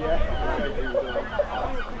bouncers, yeah.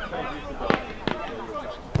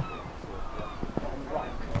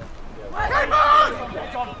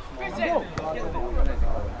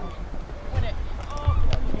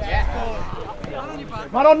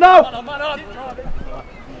 Man on, no! Man on.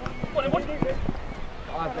 What?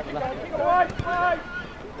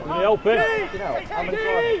 Can you help him? You know, I'm going to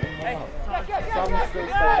try. Sam's still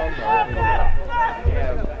staying on there.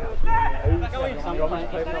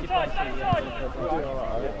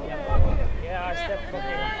 Yeah, I stepped from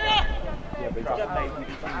here.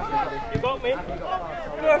 You got me?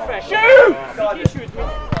 Perfect. Shoot! You shoot me.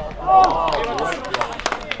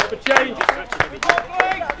 Have a change.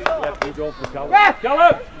 Yeah, we'll go for Callum.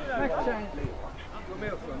 Callum!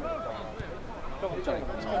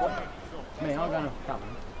 Me, I'm going to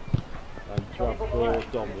Callum. And Trav for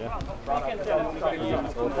Dom, yeah?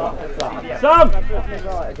 Sam!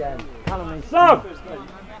 Right again. Callum needs Sam!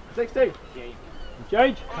 16.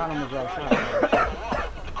 Change. Callum as well.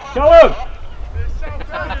 Callum!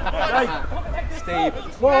 Steve.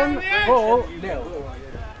 1-0.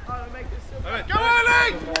 Go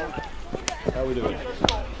Ollie! How are we doing?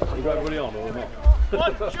 We got everybody on or not?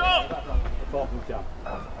 One shot! Apart from Cam.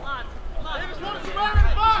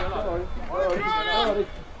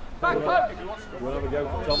 Back, We'll have a go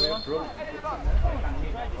for Tommy up front.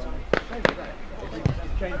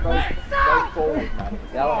 Change both forward, man.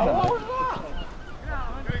 Yeah, I'll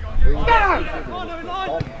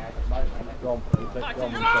Dom, you take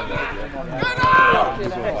Dom and Tommy.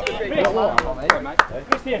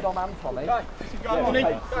 Dom and Tommy.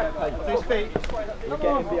 His feet. We're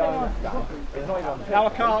getting behind the stand. It's not even on the Now I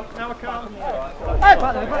can't. Time,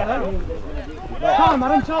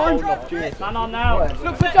 Adam, time! Man on now.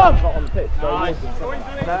 Look for Dom! Not on the pitch. So Nice.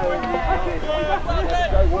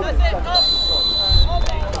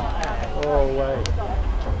 Oh, wait.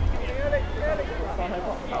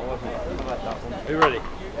 Are you ready?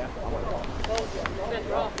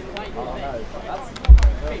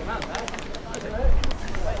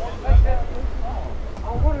 I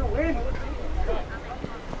want to win!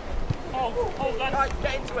 Hold that. Right,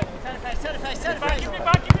 get into it. Turn the face. Give it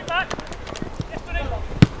back. Yes, done it.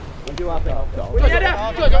 we do our thing up top.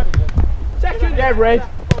 Second! Yeah, Red!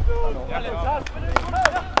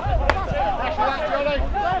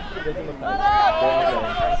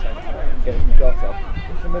 Get some shots off.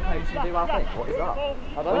 Some pace and do our thing. What is that?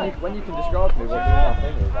 I don't know. When you can describe to me what doing our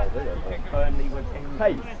thing is, I'll do it. Burnley with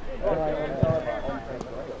Pace.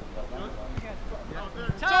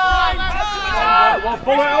 Well,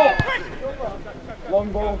 pull it up!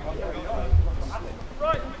 Long ball.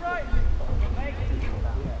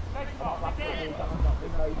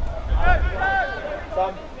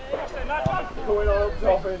 Sam, coming on up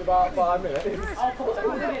top in about 5 minutes.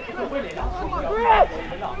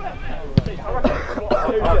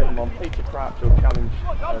 I'm on Peter Crouch will challenge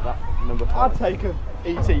that number 5. I'd take an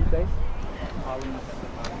ET thing.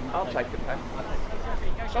 I'll take the pen.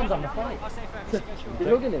 Dom's on the fight. You're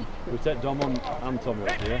hugging him. We take Dom on and Tommy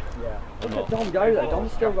up here. Let Dom go though.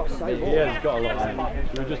 Dom's still got save. Yeah, he's got a lot of him.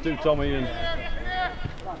 We'll just do Tommy and...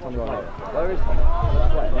 Tommy right. Where is Tommy?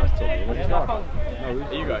 That's Tommy. He's not. No,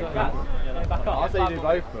 are you going? I say you do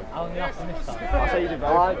both of them. I say you do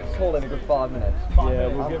both. I call in a good 5 minutes. Yeah,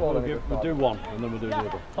 we'll do one and then we'll do the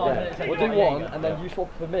other. Yeah. We'll do one and then you swap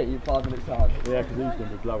for me in 5 minutes time. Yeah, because he's going to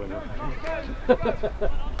be blowing up.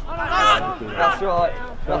 That's right.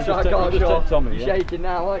 That's right, we'll just take Tommy, You're yeah? shaking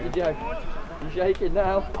now, aren't you, Joe? You're shaking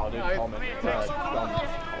now. I'll do Tommy.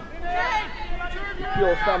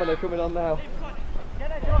 Pure stamina coming on now.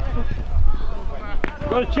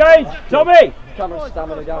 Got to change! Tommy! Camera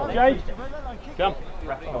stamina going. Change! Come.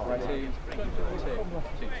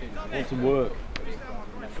 Want some work.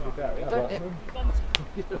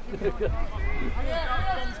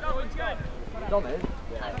 Dom is?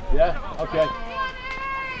 Yeah? Okay.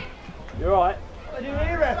 You alright? You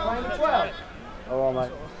hear ref, playing the 12. Alright,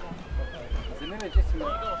 mate.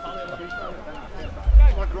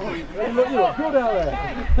 Hey, look, you look good out there.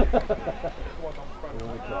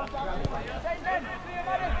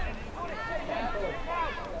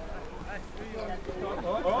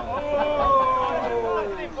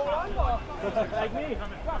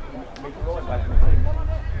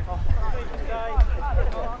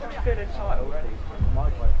 Feeling tight already.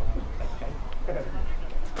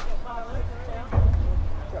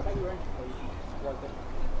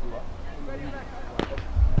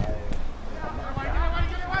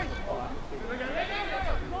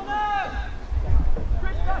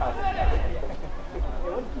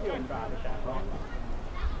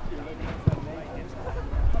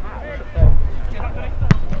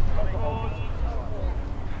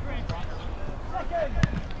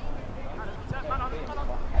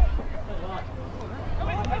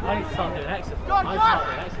 I need to start doing exercise.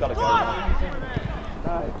 Gotta go.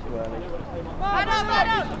 No, too early.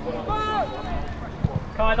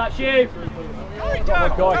 Kai, that's you. Come on,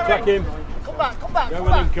 Kai, track him. Come back. Go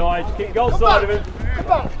with him, Kai. Just keep goal side of him. Come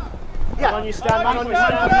back. Man on your stand, man on your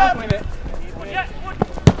stand.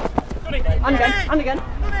 And again.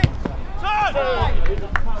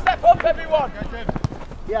 Step up, everyone.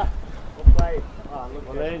 Yeah. We'll play.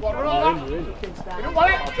 Well, in. We're We're all in. You don't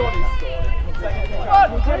want it? Johnny's scored.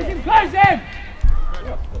 Close him!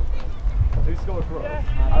 Who scored for us?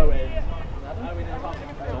 Owen.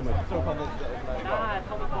 Tommy.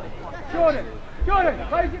 Jordan,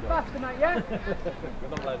 close it faster, mate, yeah?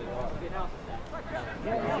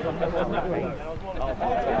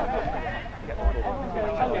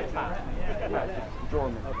 Draw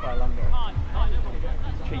him.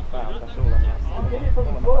 Cheap foul, that's all I'm asking. I'm getting it from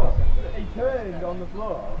the floor. He turned on the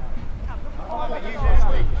floor.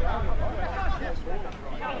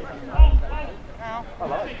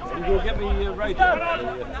 You go get me radio.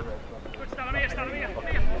 Stand here.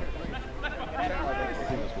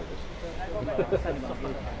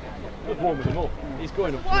 Just warming him up. He's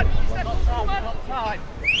going up. Time.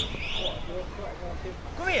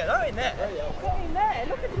 Come here, they're in there. Come in there,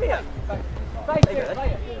 look at here. Play it.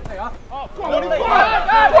 There you are.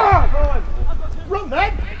 Run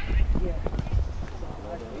then.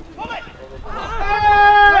 Come it.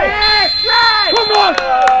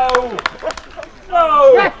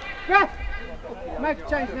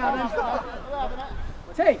 change now then.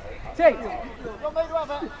 T. Go on, mate,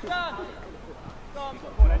 whoever.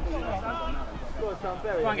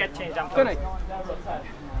 Try and get changed down. Johnny.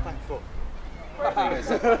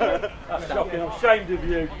 That's shocking. I'm ashamed of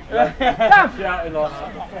you. Damn! Shouting like that.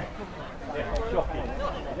 Shocking.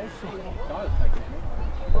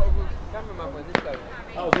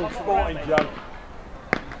 That was all sporting, Joe.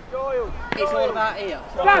 It's all about here.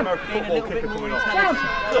 Down! Being a little bit more Down! intelligent.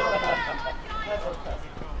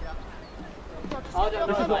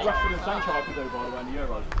 This is what Rashford and Sancho have to do, by the way, in the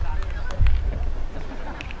Euros.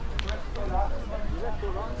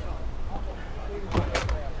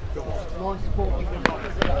 My supporting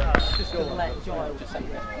just going to let Giles just say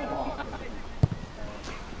that.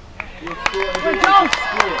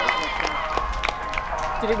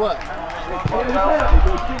 Did it work?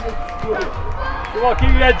 Come on, keep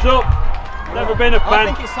your heads up. Never been a fan.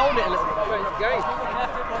 I think it sold it a little bit.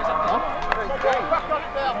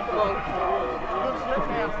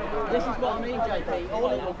 This is what I mean, JP. All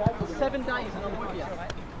in 7 days and I'm with you.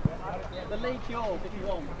 The league's yours if you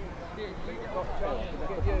want.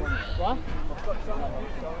 What?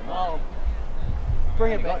 Oh.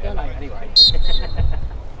 Bring it back, don't I? Anyway.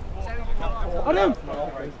 I do!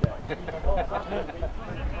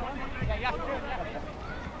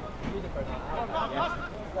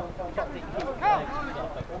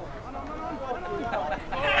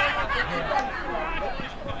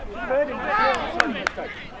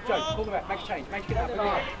 Joe, pull the back, make a change, make it happen.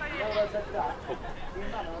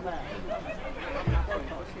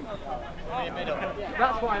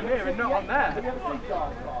 That's why I'm here and not on there.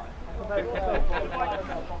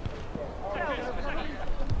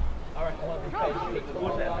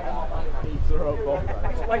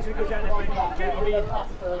 Wait till it goes down there.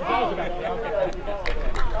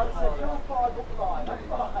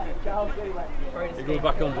 You go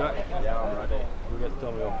back on, Jack? Yeah, I'm ready. We'll get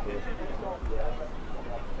Tommy off here.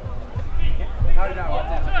 I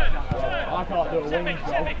can't do a wing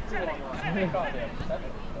job.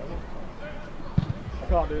 I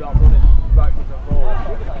can't do that running backwards and forwards.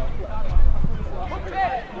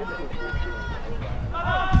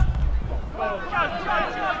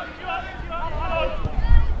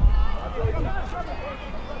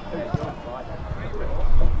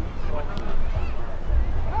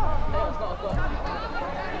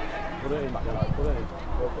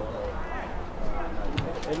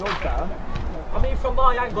 It looks better. I mean, from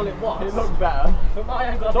my angle it was. It looks better. From my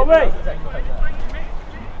angle Tommy! it was.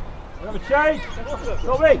 We have a change!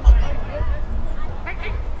 Tommy!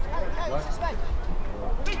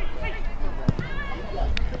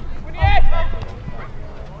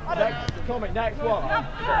 Next, Tommy, next one.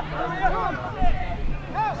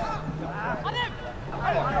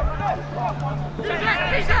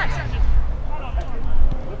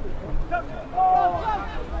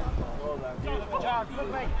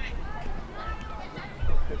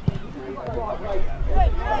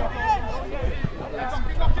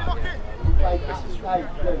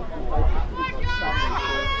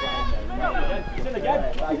 He's in again.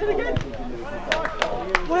 He's in again.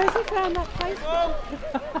 Where's he found that place?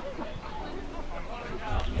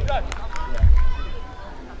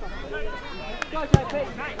 Go, JP.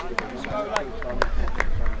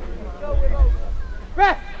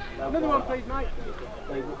 Ref! Another one, please, mate.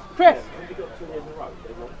 Chris!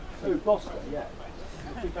 Who, Boston? Yeah.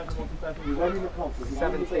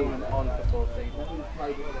 17 on for 14.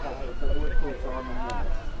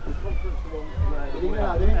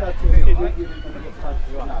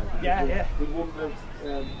 Yeah, yeah. We won the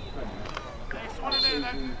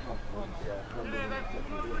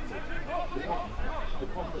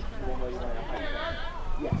conference one where you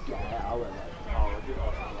yes, yeah, I went there.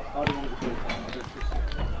 I don't want to do that.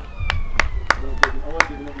 I won't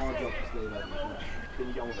give up my job to Steve Evans. Can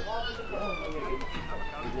you go with it?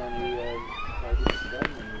 He's only played it today.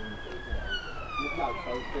 No,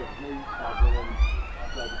 so it's good. Me, Fabio, and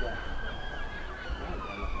played again.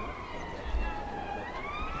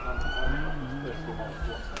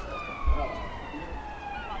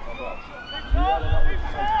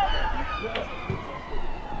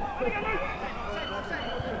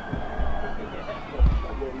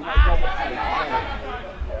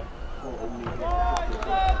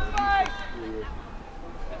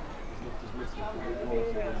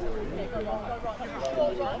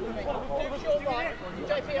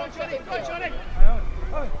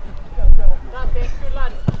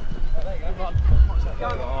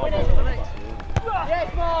 Yes,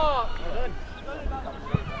 Mark!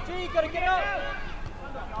 G, you gotta get up!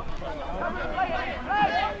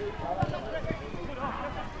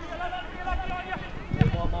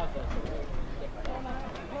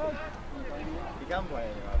 can play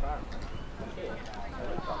anywhere apparently.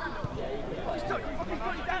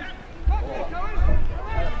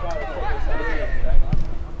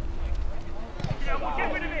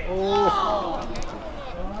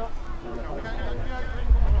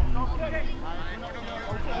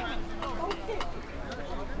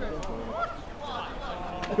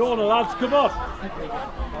 Go on, lads, come on.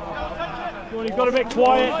 Come on, you've got a bit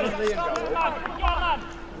quiet.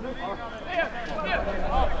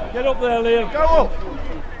 Get up there, Liam. Go up.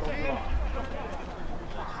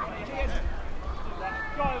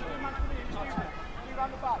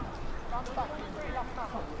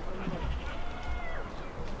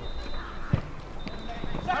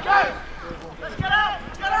 Let's get out!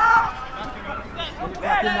 Get out!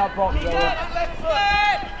 Back in that box, though.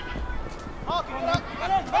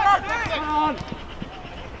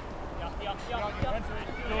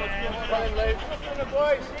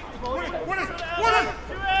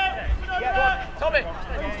 Tommy! Get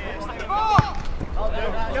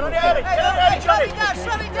on the early! Get on the early, Johnny!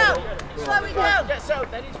 Slow it down! Slow it down! Get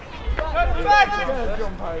settled, Dennis.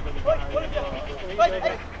 Jump over. Wait!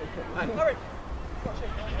 Hurry!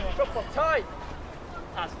 Drop off, tight!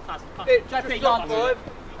 Pass. Jeffy, yard for him.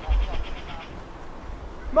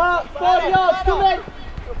 Mark, 40 yards, come in!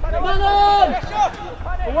 Come on!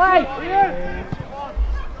 Away!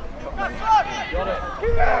 Got it.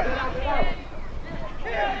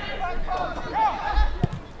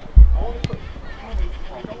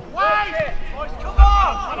 Wait! Boys, come on!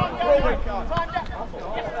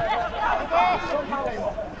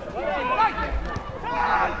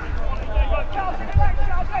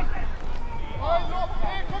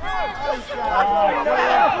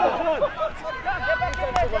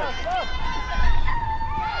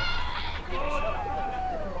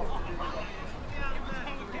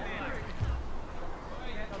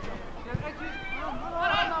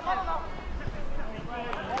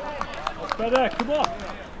 Better, come on.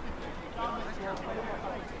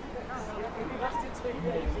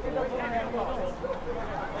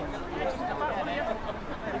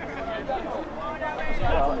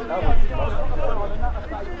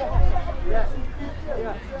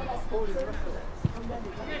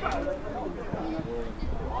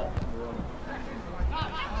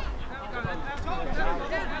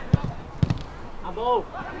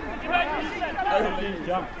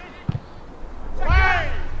 Jump.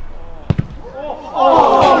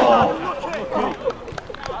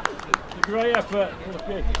 Great effort.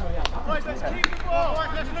 Okay.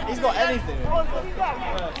 He's got anything.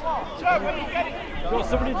 Got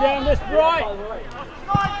somebody down this right.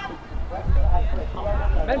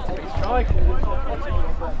 Meant to be striking.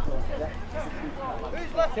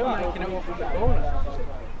 Still making it up in the corner.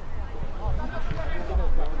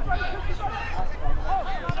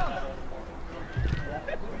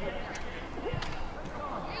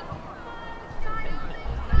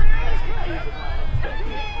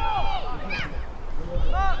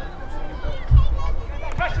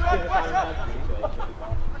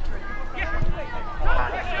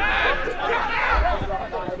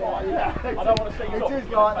 I don't want to see it. It is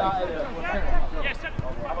like that, isn't it? Yes, sir.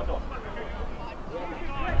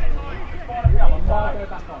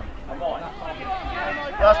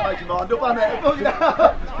 That's making mind up, isn't it?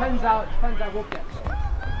 Depends how good it gets.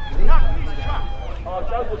 Oh,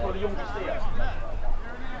 Joe was one of the youngest here.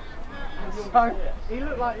 So, he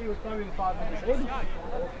looked like he was going 5 minutes in.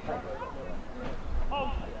 Come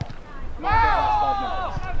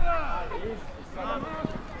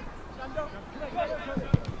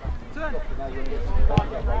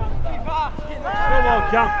on,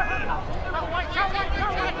 Cam.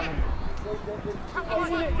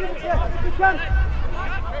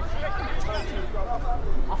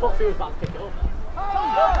 I thought Phil was about to pick it up.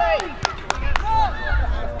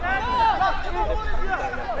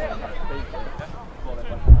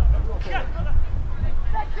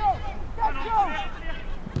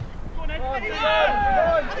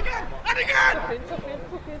 And again!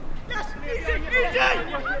 Yes, easy!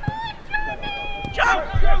 Jump!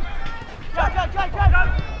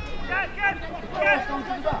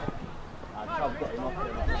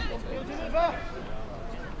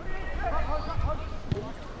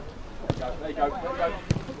 There you go.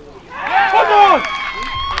 Come on!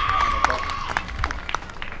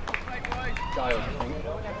 Giles, I think.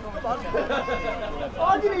 I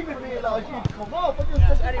didn't even realise you'd come up. I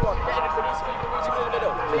just anyone. Get anybody to go in the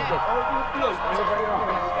middle.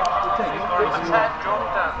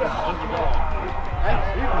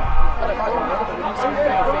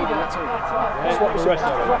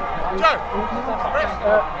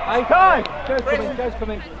 Hey, Kai! Joe's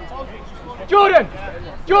coming. Jordan!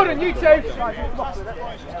 Jordan, you two. I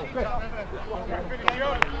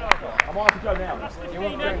might have to go now. You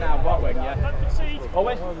want to go now, right wing, yeah? Oh,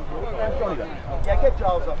 where's Johnny then? Yeah, get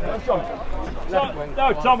Giles up. Where's Johnny? Left wing.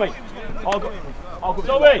 No, Tommy. I'll go.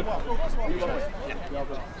 Tommy!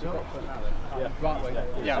 Yeah. Right wing.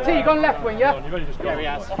 Yeah. T, you gone left wing, yeah? You've only just gone.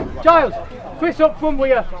 Yeah, he has. Giles, Chris up front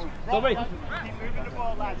with you. Tommy! Keep moving the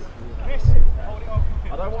ball, lads. Chris, hold it up.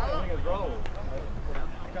 I don't want the wingers roll.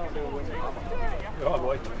 I can't do a winger. Right,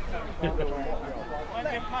 boy.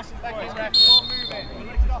 Let him pass his boys, ref. Ball moving.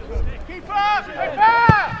 Keeper!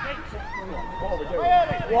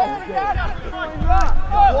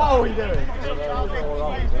 What are we doing?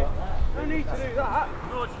 No need to do that.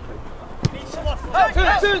 Good. Need someone.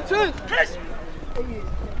 Turn! Chris!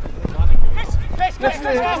 Chris!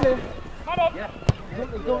 Come on! Say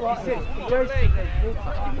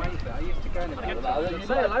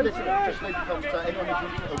hello. Listen, just leave the conversation.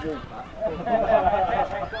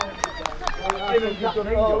 Anyone who can a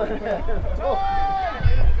walk back.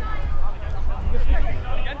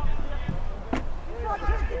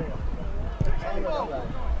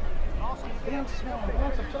 I'm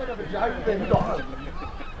trying to have a joke with him.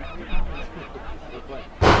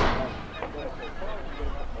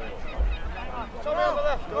 Sorry on the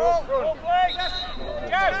left. Go, please.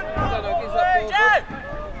 Joe!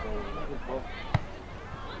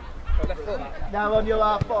 Now on your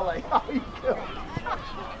half volley. Oh, you killed.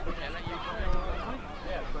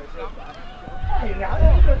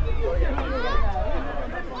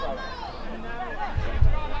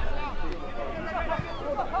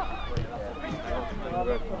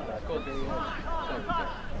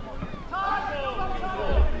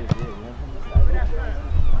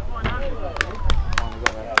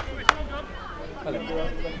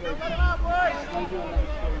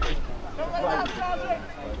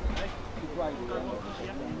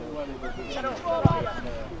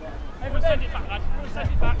 Everyone send it back, lad. Everyone send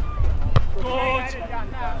it back. Good.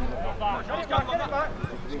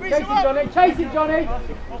 Chase it, Johnny. Chase it, Johnny.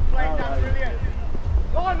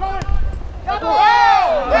 Line! Come on.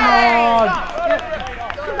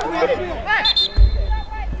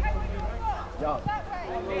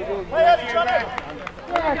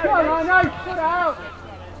 Yeah, come on, I know. Put it out.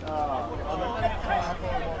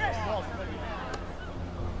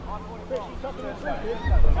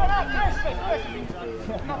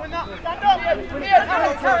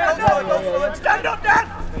 Stand up, Dan!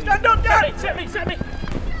 Stand up, Dan! Set me!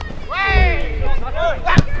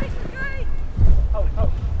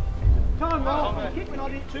 Come on, Mark. Keep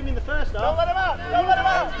on it to him in the first half. Don't let him out!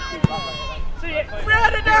 See it!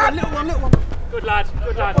 Freddie, Dan! Little one. Good lad.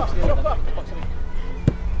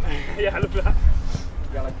 Yeah, look at that.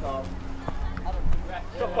 Yellow card.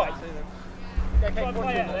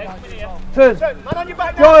 Turn. Man on your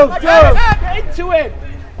back now! Giles, Giles. Get into him.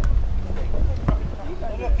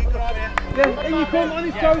 Yeah, in your corner, on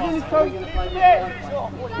his toes, Come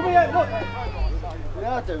here, look.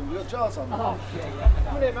 Yeah, I do. We've got Giles on.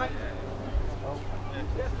 Come here, mate.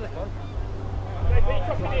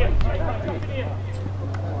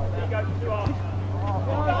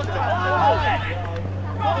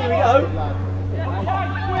 Here we go.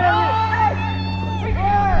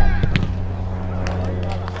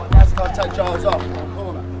 That's got to take Giles off.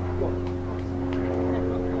 Corner.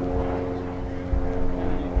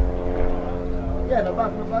 Yeah, the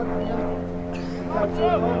back of the boat. That's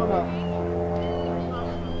all corner.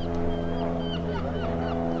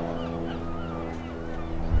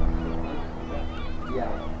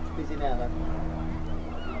 Yeah, it's busy now then.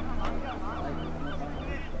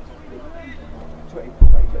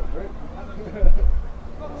 23.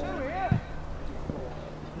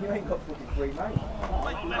 You ain't got 43, mate.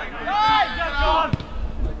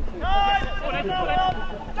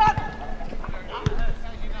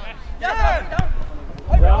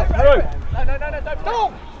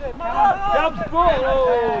 Jump ball!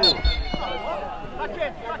 Back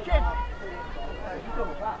in!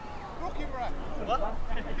 Looking right. What?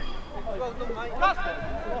 Well done, mate.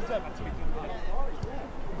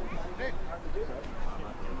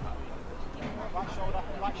 Right shoulder.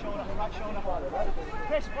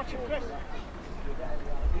 Chris, watch him, Chris.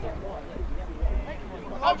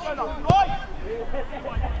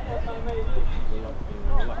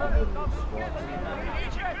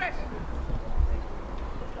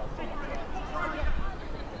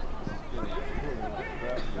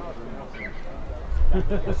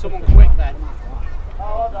 Someone quick then.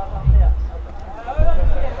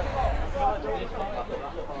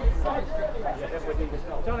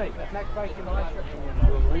 Johnny, next break in the last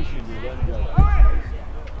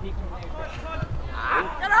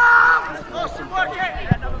Get off! Awesome work it!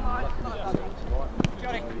 Yeah, never mind.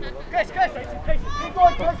 Johnny. Chris, keep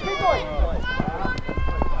going, Chris, keep going.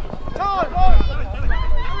 Time,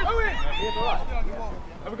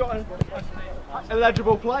 Have we got an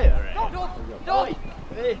eligible player? Die!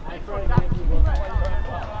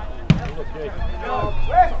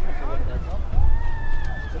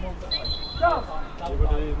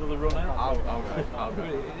 Another run out? I'll go.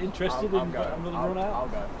 Interested in another run out? I'll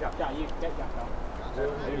go. Jack, you get Jack out. Who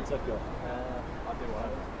you take off? I'll do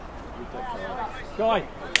whatever. You take it. Guy,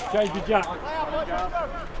 change the Jack.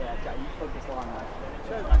 Yeah, Jack, you plug this line out.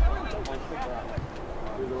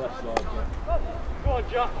 Do the left side, Jack. Go on,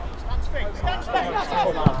 Jack. Stand straight.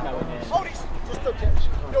 Hold it. Just touch it.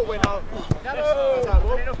 You'll win out.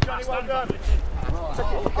 No. Enough, Johnny. Well done.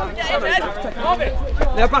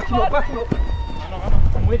 Now back him up.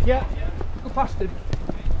 I'm with you. Go past him.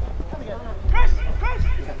 Chris!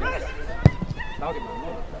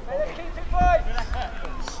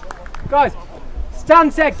 Guys,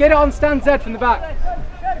 stand Z, get it on stand Z from the back.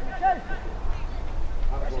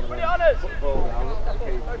 Put it on us! Get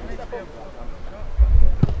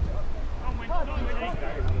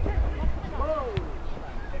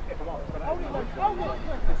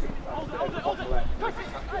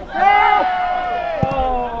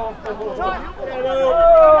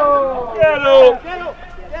up!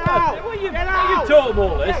 What you taught them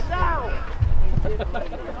all this?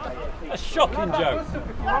 A shocking joke.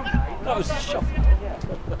 That was shocking.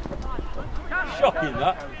 Shocking,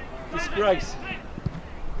 that. Disgrace.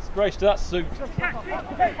 Disgrace to that suit.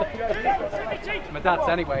 My dad's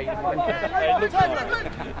anyway.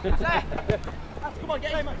 Come on,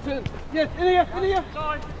 get him. Yes, in here.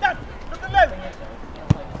 Dad, look at them.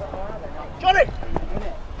 Johnny!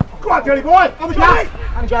 Come on, Johnny boy! Have a go!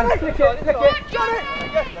 And again, flick it. Johnny!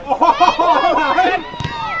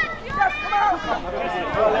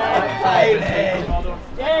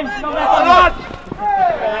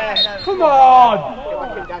 Come on!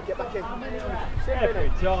 Get back in. Every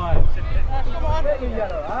time. Come on. Get your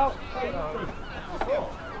yellow out.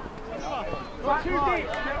 Not too deep.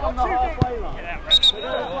 Not too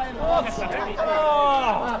deep.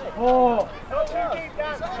 Oh! Not too deep,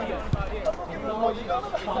 Dan.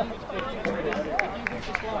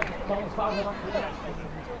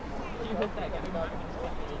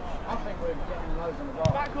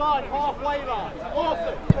 Back line, halfway line.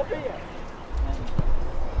 Awesome. Up here.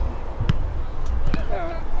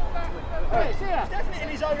 It's here. Definitely in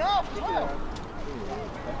his own half as well.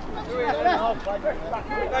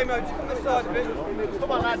 Damo, just on the side of it.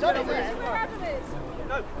 Come on, lads. Only there.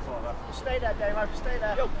 No. Stay there, Damo. Stay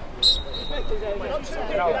there. Not just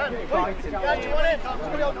Dan. Dan, do you want it?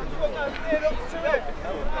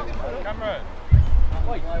 Cameron.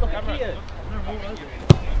 Wait, look at here.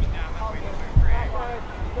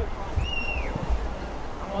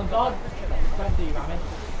 Come on, Don. 20, Rami.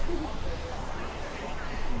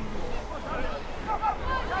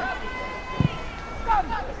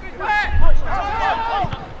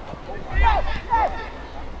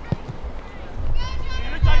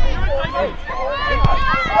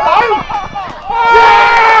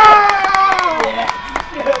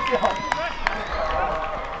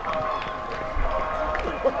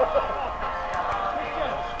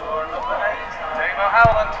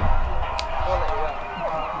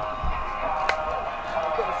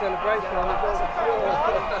 Celebration on the ball.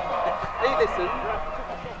 He listened.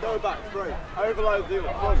 Go back through. Overload the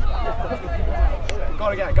front. We've got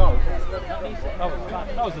to get a goal.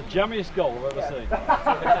 That was the jammiest goal I've ever seen.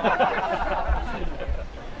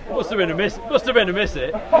 Must have been a miss. Must have been a miss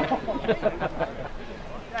it.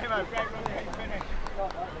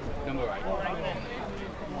 Number 8.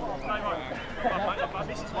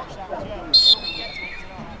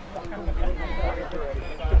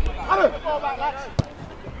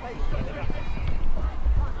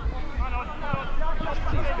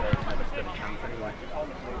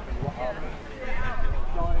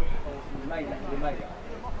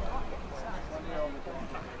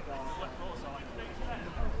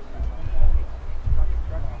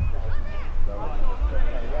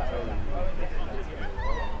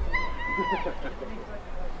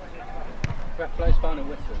 Ref plays final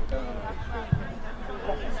whistle, we're going on.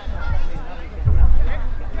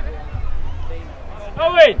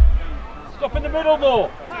 Owen! Stop in the middle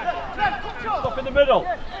more! Stop in the middle!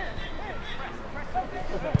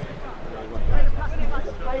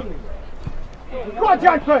 Come on,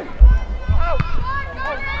 JP!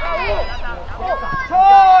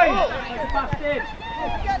 Time! Fast in.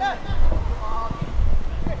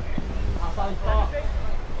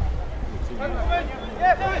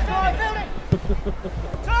 Yeah, build it, build it!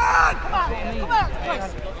 Turn! Come on,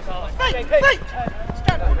 please! Feet!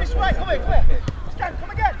 Stand, come this way, come here, Stand, come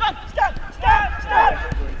again!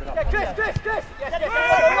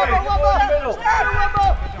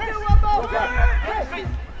 middle.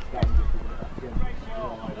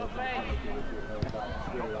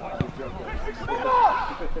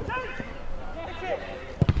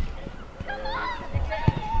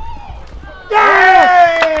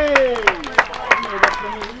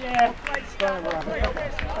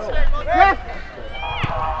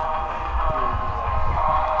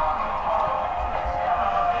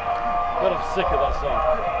 God, I'm sick of that song.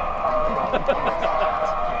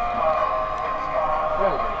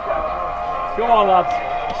 Come on, lads.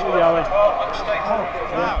 Keep going.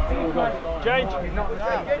 Change.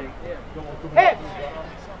 Hit.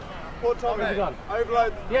 What Tommy?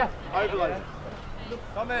 Overload. Yeah. Overload.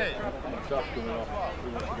 Tommy. That's coming off. We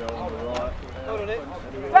want to go on the right. Hold on it.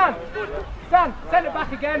 Dan, send it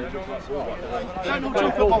back again. Don't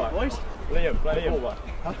jump up, boys. Liam, play fullback.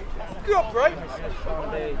 Good up, Bray. Yeah,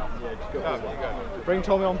 just go fullback. Bring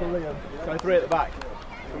Tommy on for Liam. Go 3 at the back.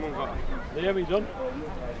 Come on, go. Liam, you done?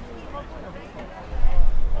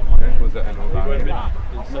 Was it an all Going in down?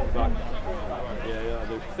 centre back. Yeah, I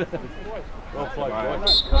do. Well played,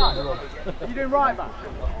 boys. Are you doing right back?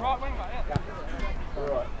 Right wing back, yeah.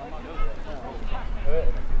 Alright.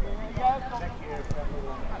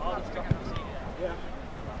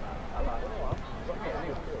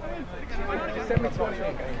 Send me 20. Go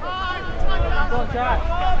on, Jack.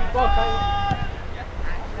 Go on,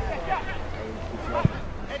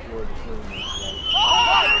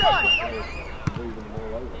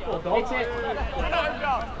 Hit it.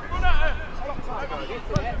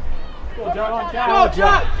 Go on, Jack. Go on,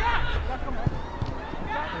 Jack.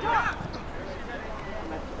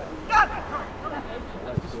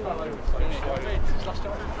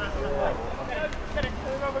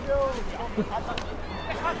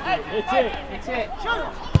 Hit it. Hit it. Shoot.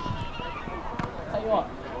 Tell you what.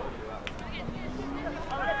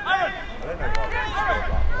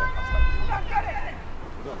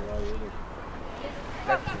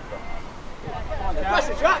 Pass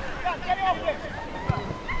it, Jack. Get it off him.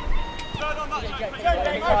 Turn on that,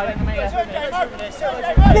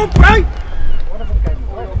 Come on, Bray.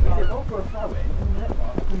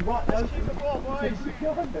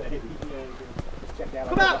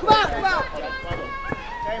 Come out.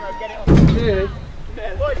 Damo, get it off.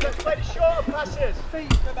 Boys, let's play the shorter passes.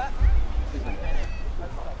 Feet, go back.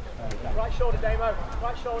 Right shoulder, Damo.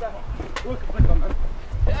 Right shoulder.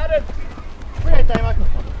 Hit Adam. Free head, Damo.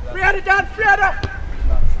 Free header, Dan. Free header.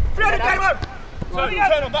 Free header, Damo.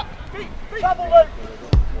 Turn on that. Feet. Double loop.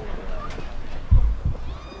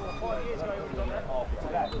 5 years ago, he was on there.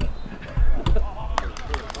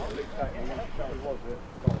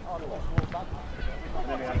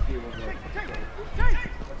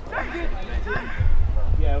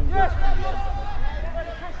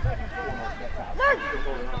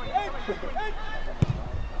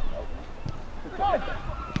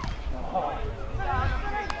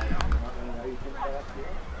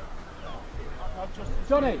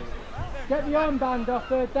 Johnny, get the armband off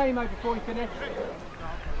Damo before you finish.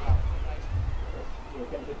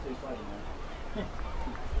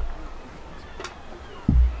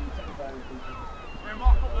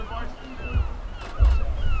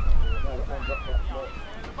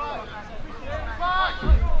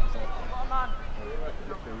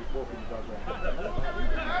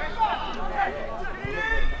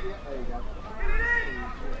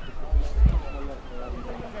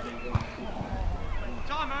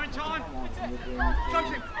 Time.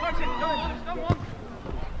 Coach him. Don't want.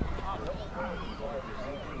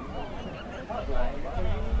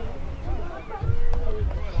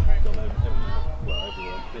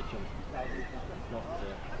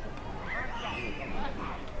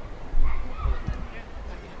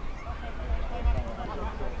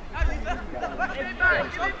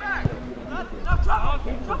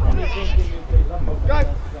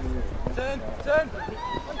 Turn.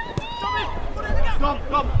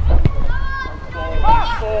 Come.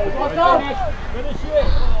 Finish it!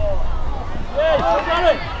 Yes, got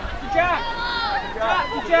it! Jack!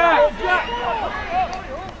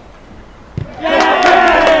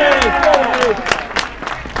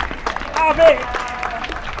 Have it!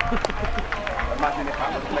 Imagine if that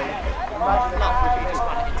was me. Imagine that was me.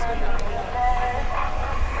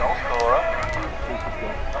 Goal scorer.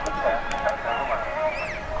 Number 10,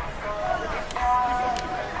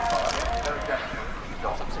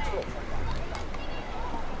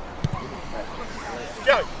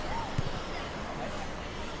 Go.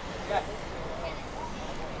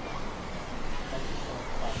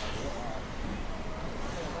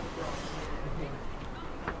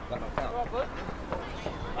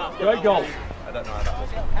 Great goal. I don't know how that was.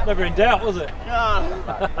 Never in doubt, was it?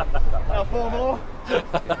 Now 4 more.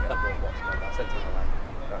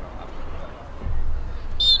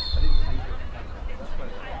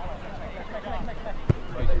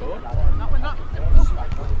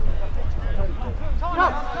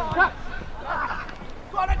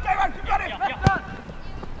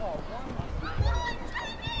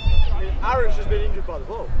 Aaron's just been injured by the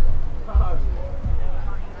ball.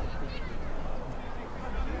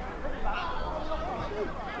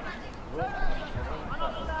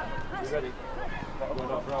 You ready?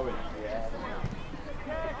 Going off rowing.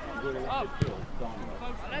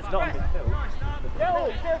 It's not midfield.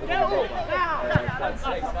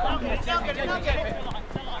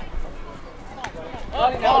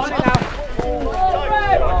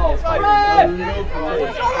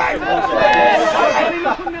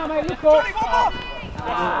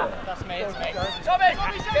 That's me, it's me. Tommy!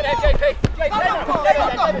 Get there, JP!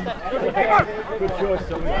 Good choice,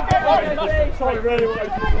 Tommy. Sorry, really wanted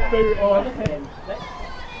to boot on.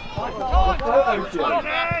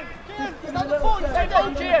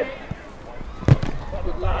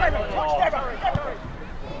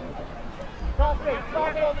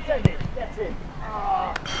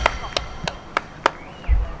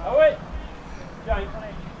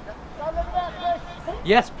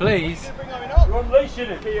 Yes, please. You're unleashing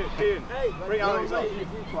it. Hey, bring Alex on.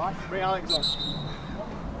 Bring Alex on.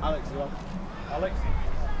 Alex is on. Alex?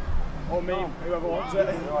 Or me, whoever wants it.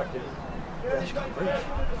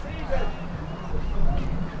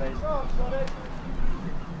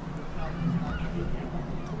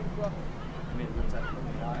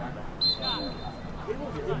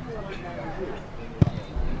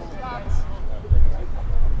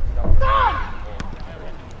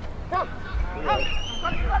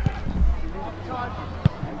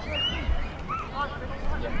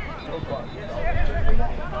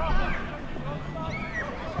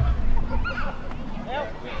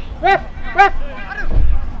 Ref! Ref!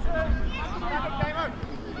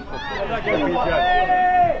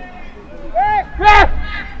 Ref!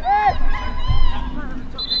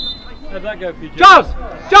 How'd that go for you, Joe? Charles!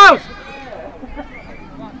 Charles!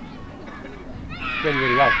 Really,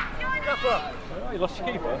 really well. Oh, you lost your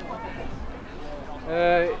keeper?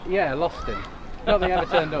 Yeah, lost him. Not that he ever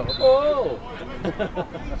turned up. Oh!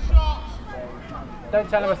 Don't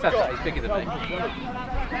tell him I said that, he's bigger than me.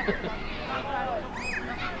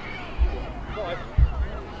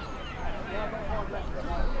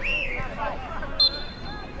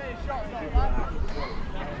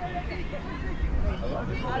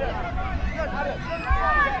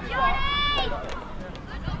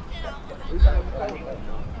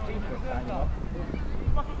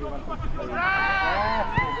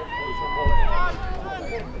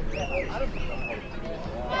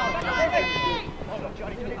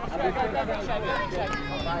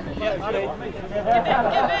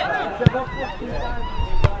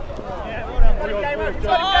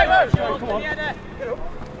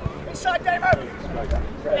 Inside Damo!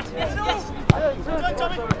 Yes, yes, yes! Good,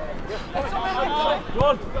 Tommy! Go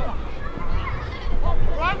on!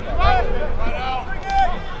 Run!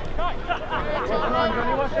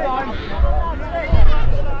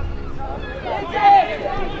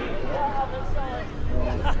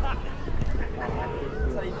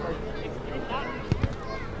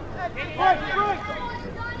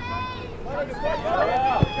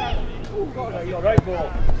 Great ball.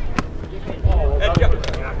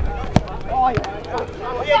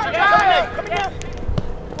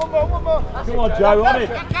 One more. Come on, Joe, on it.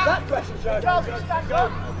 That pressure, Joe. Charles, stand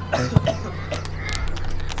up.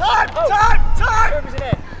 Time! Who's in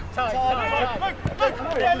here? Time. Luke.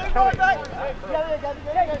 Yeah, Luke, right back.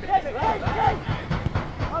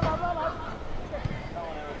 Come on.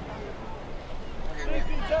 Luke,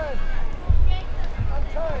 you turn.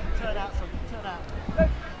 Turn out, son. Turn out.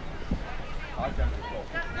 Luke.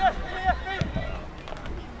 Yes,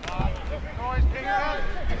 Guys, king out.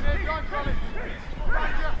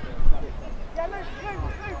 Yeah, Luke.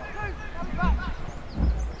 Come back.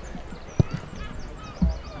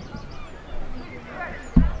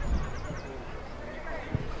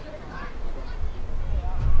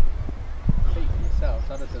 Speak for yourselves,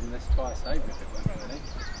 I'd have done this twice over if it weren't really.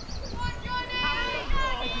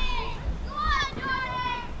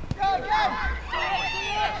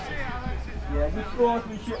 Yeah, good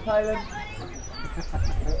sportsmanship, Palin.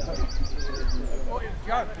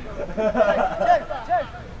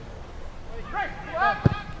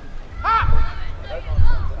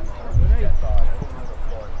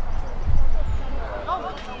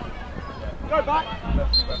 Go back.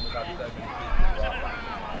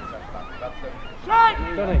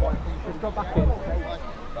 Johnny, just go back in.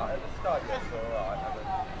 Right, at the start, yes, all right.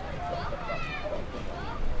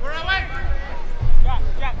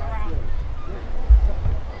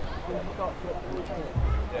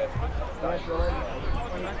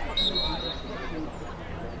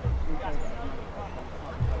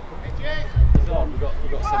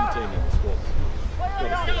 17 in the squads.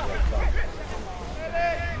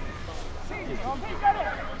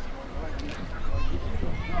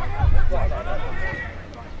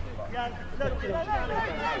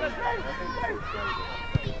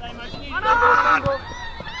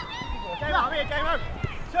 Game on!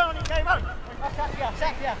 Turn on it, game on!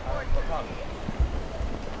 Sack here.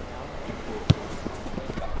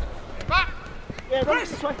 Back! Yeah, run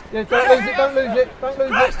this way. Yeah, don't lose it, don't lose it, don't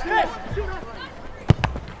lose it.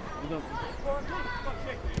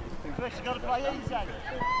 Chris, you've got to play easy.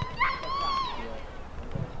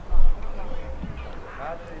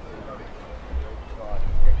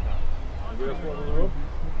 Anybody else want another run?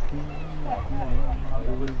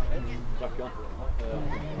 Back on.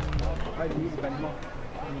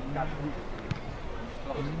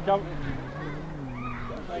 Come.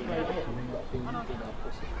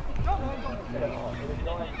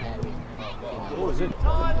 What is it?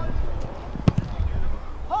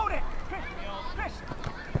 Hold it! Chris! Chris!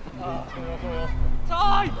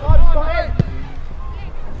 Time! Go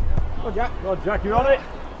on, Jack. Go on, Jack, you're on it.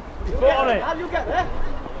 Your foot on it. How do you get there?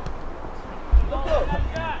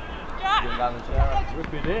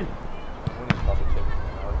 Rip it in.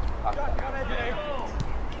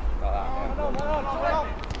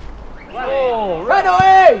 Oh, Run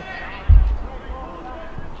away!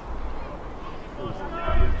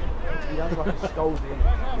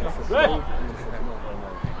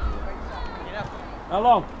 How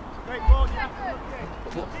long? Great ball, Jack.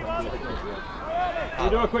 Can you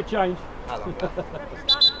do a quick change? How long?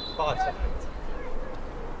 5 seconds.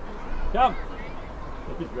 Come.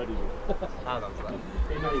 He's ready. How long's left?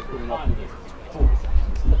 He knows he's coming off.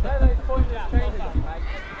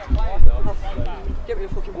 Get me a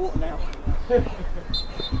fucking water now.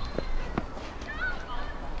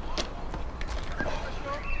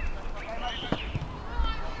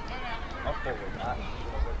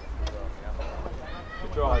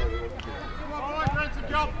 Good try.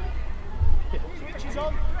 Switch is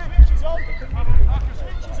on. Switch is on.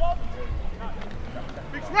 Switch is on.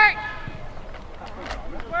 Big swing!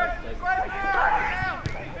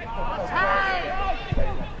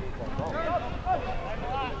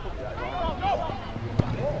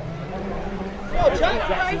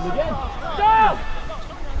 Down!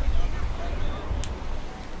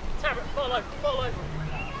 Tarrant, follow, follow.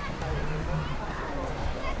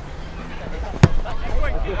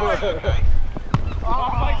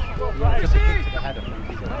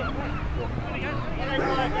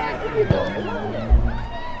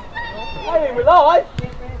 Hey, we're live!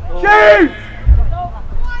 Shoot!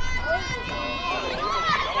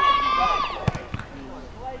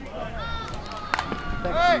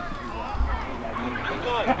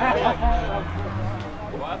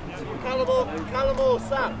 Calamo,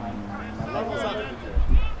 Sam.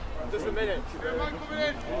 Just a minute.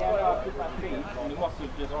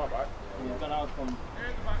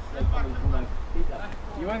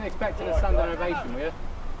 You weren't expecting a standing ovation, were you?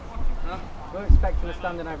 Huh? You weren't expecting a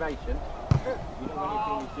standing ovation?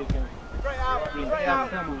 Straight out, straight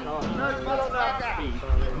out. No, follow that.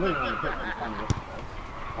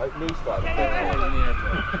 Hope knee started.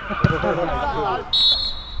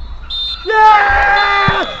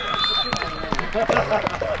 Yeah!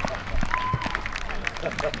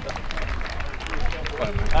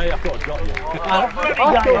 Hey, I thought I got you. I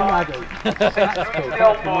thought you had it. That's cool. The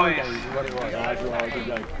old boys. Good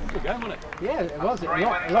game. Good game, wasn't it? Yeah, it was. A lot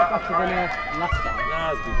better than last time. That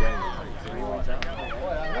was a good game.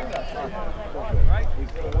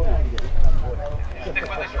 Stick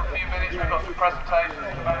with us for a few minutes, we've got some presentations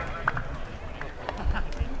to make.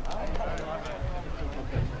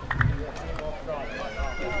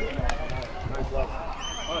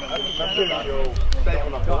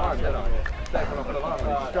 I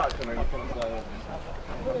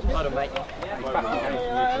don't make I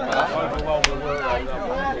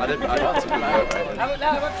didn't see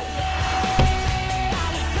the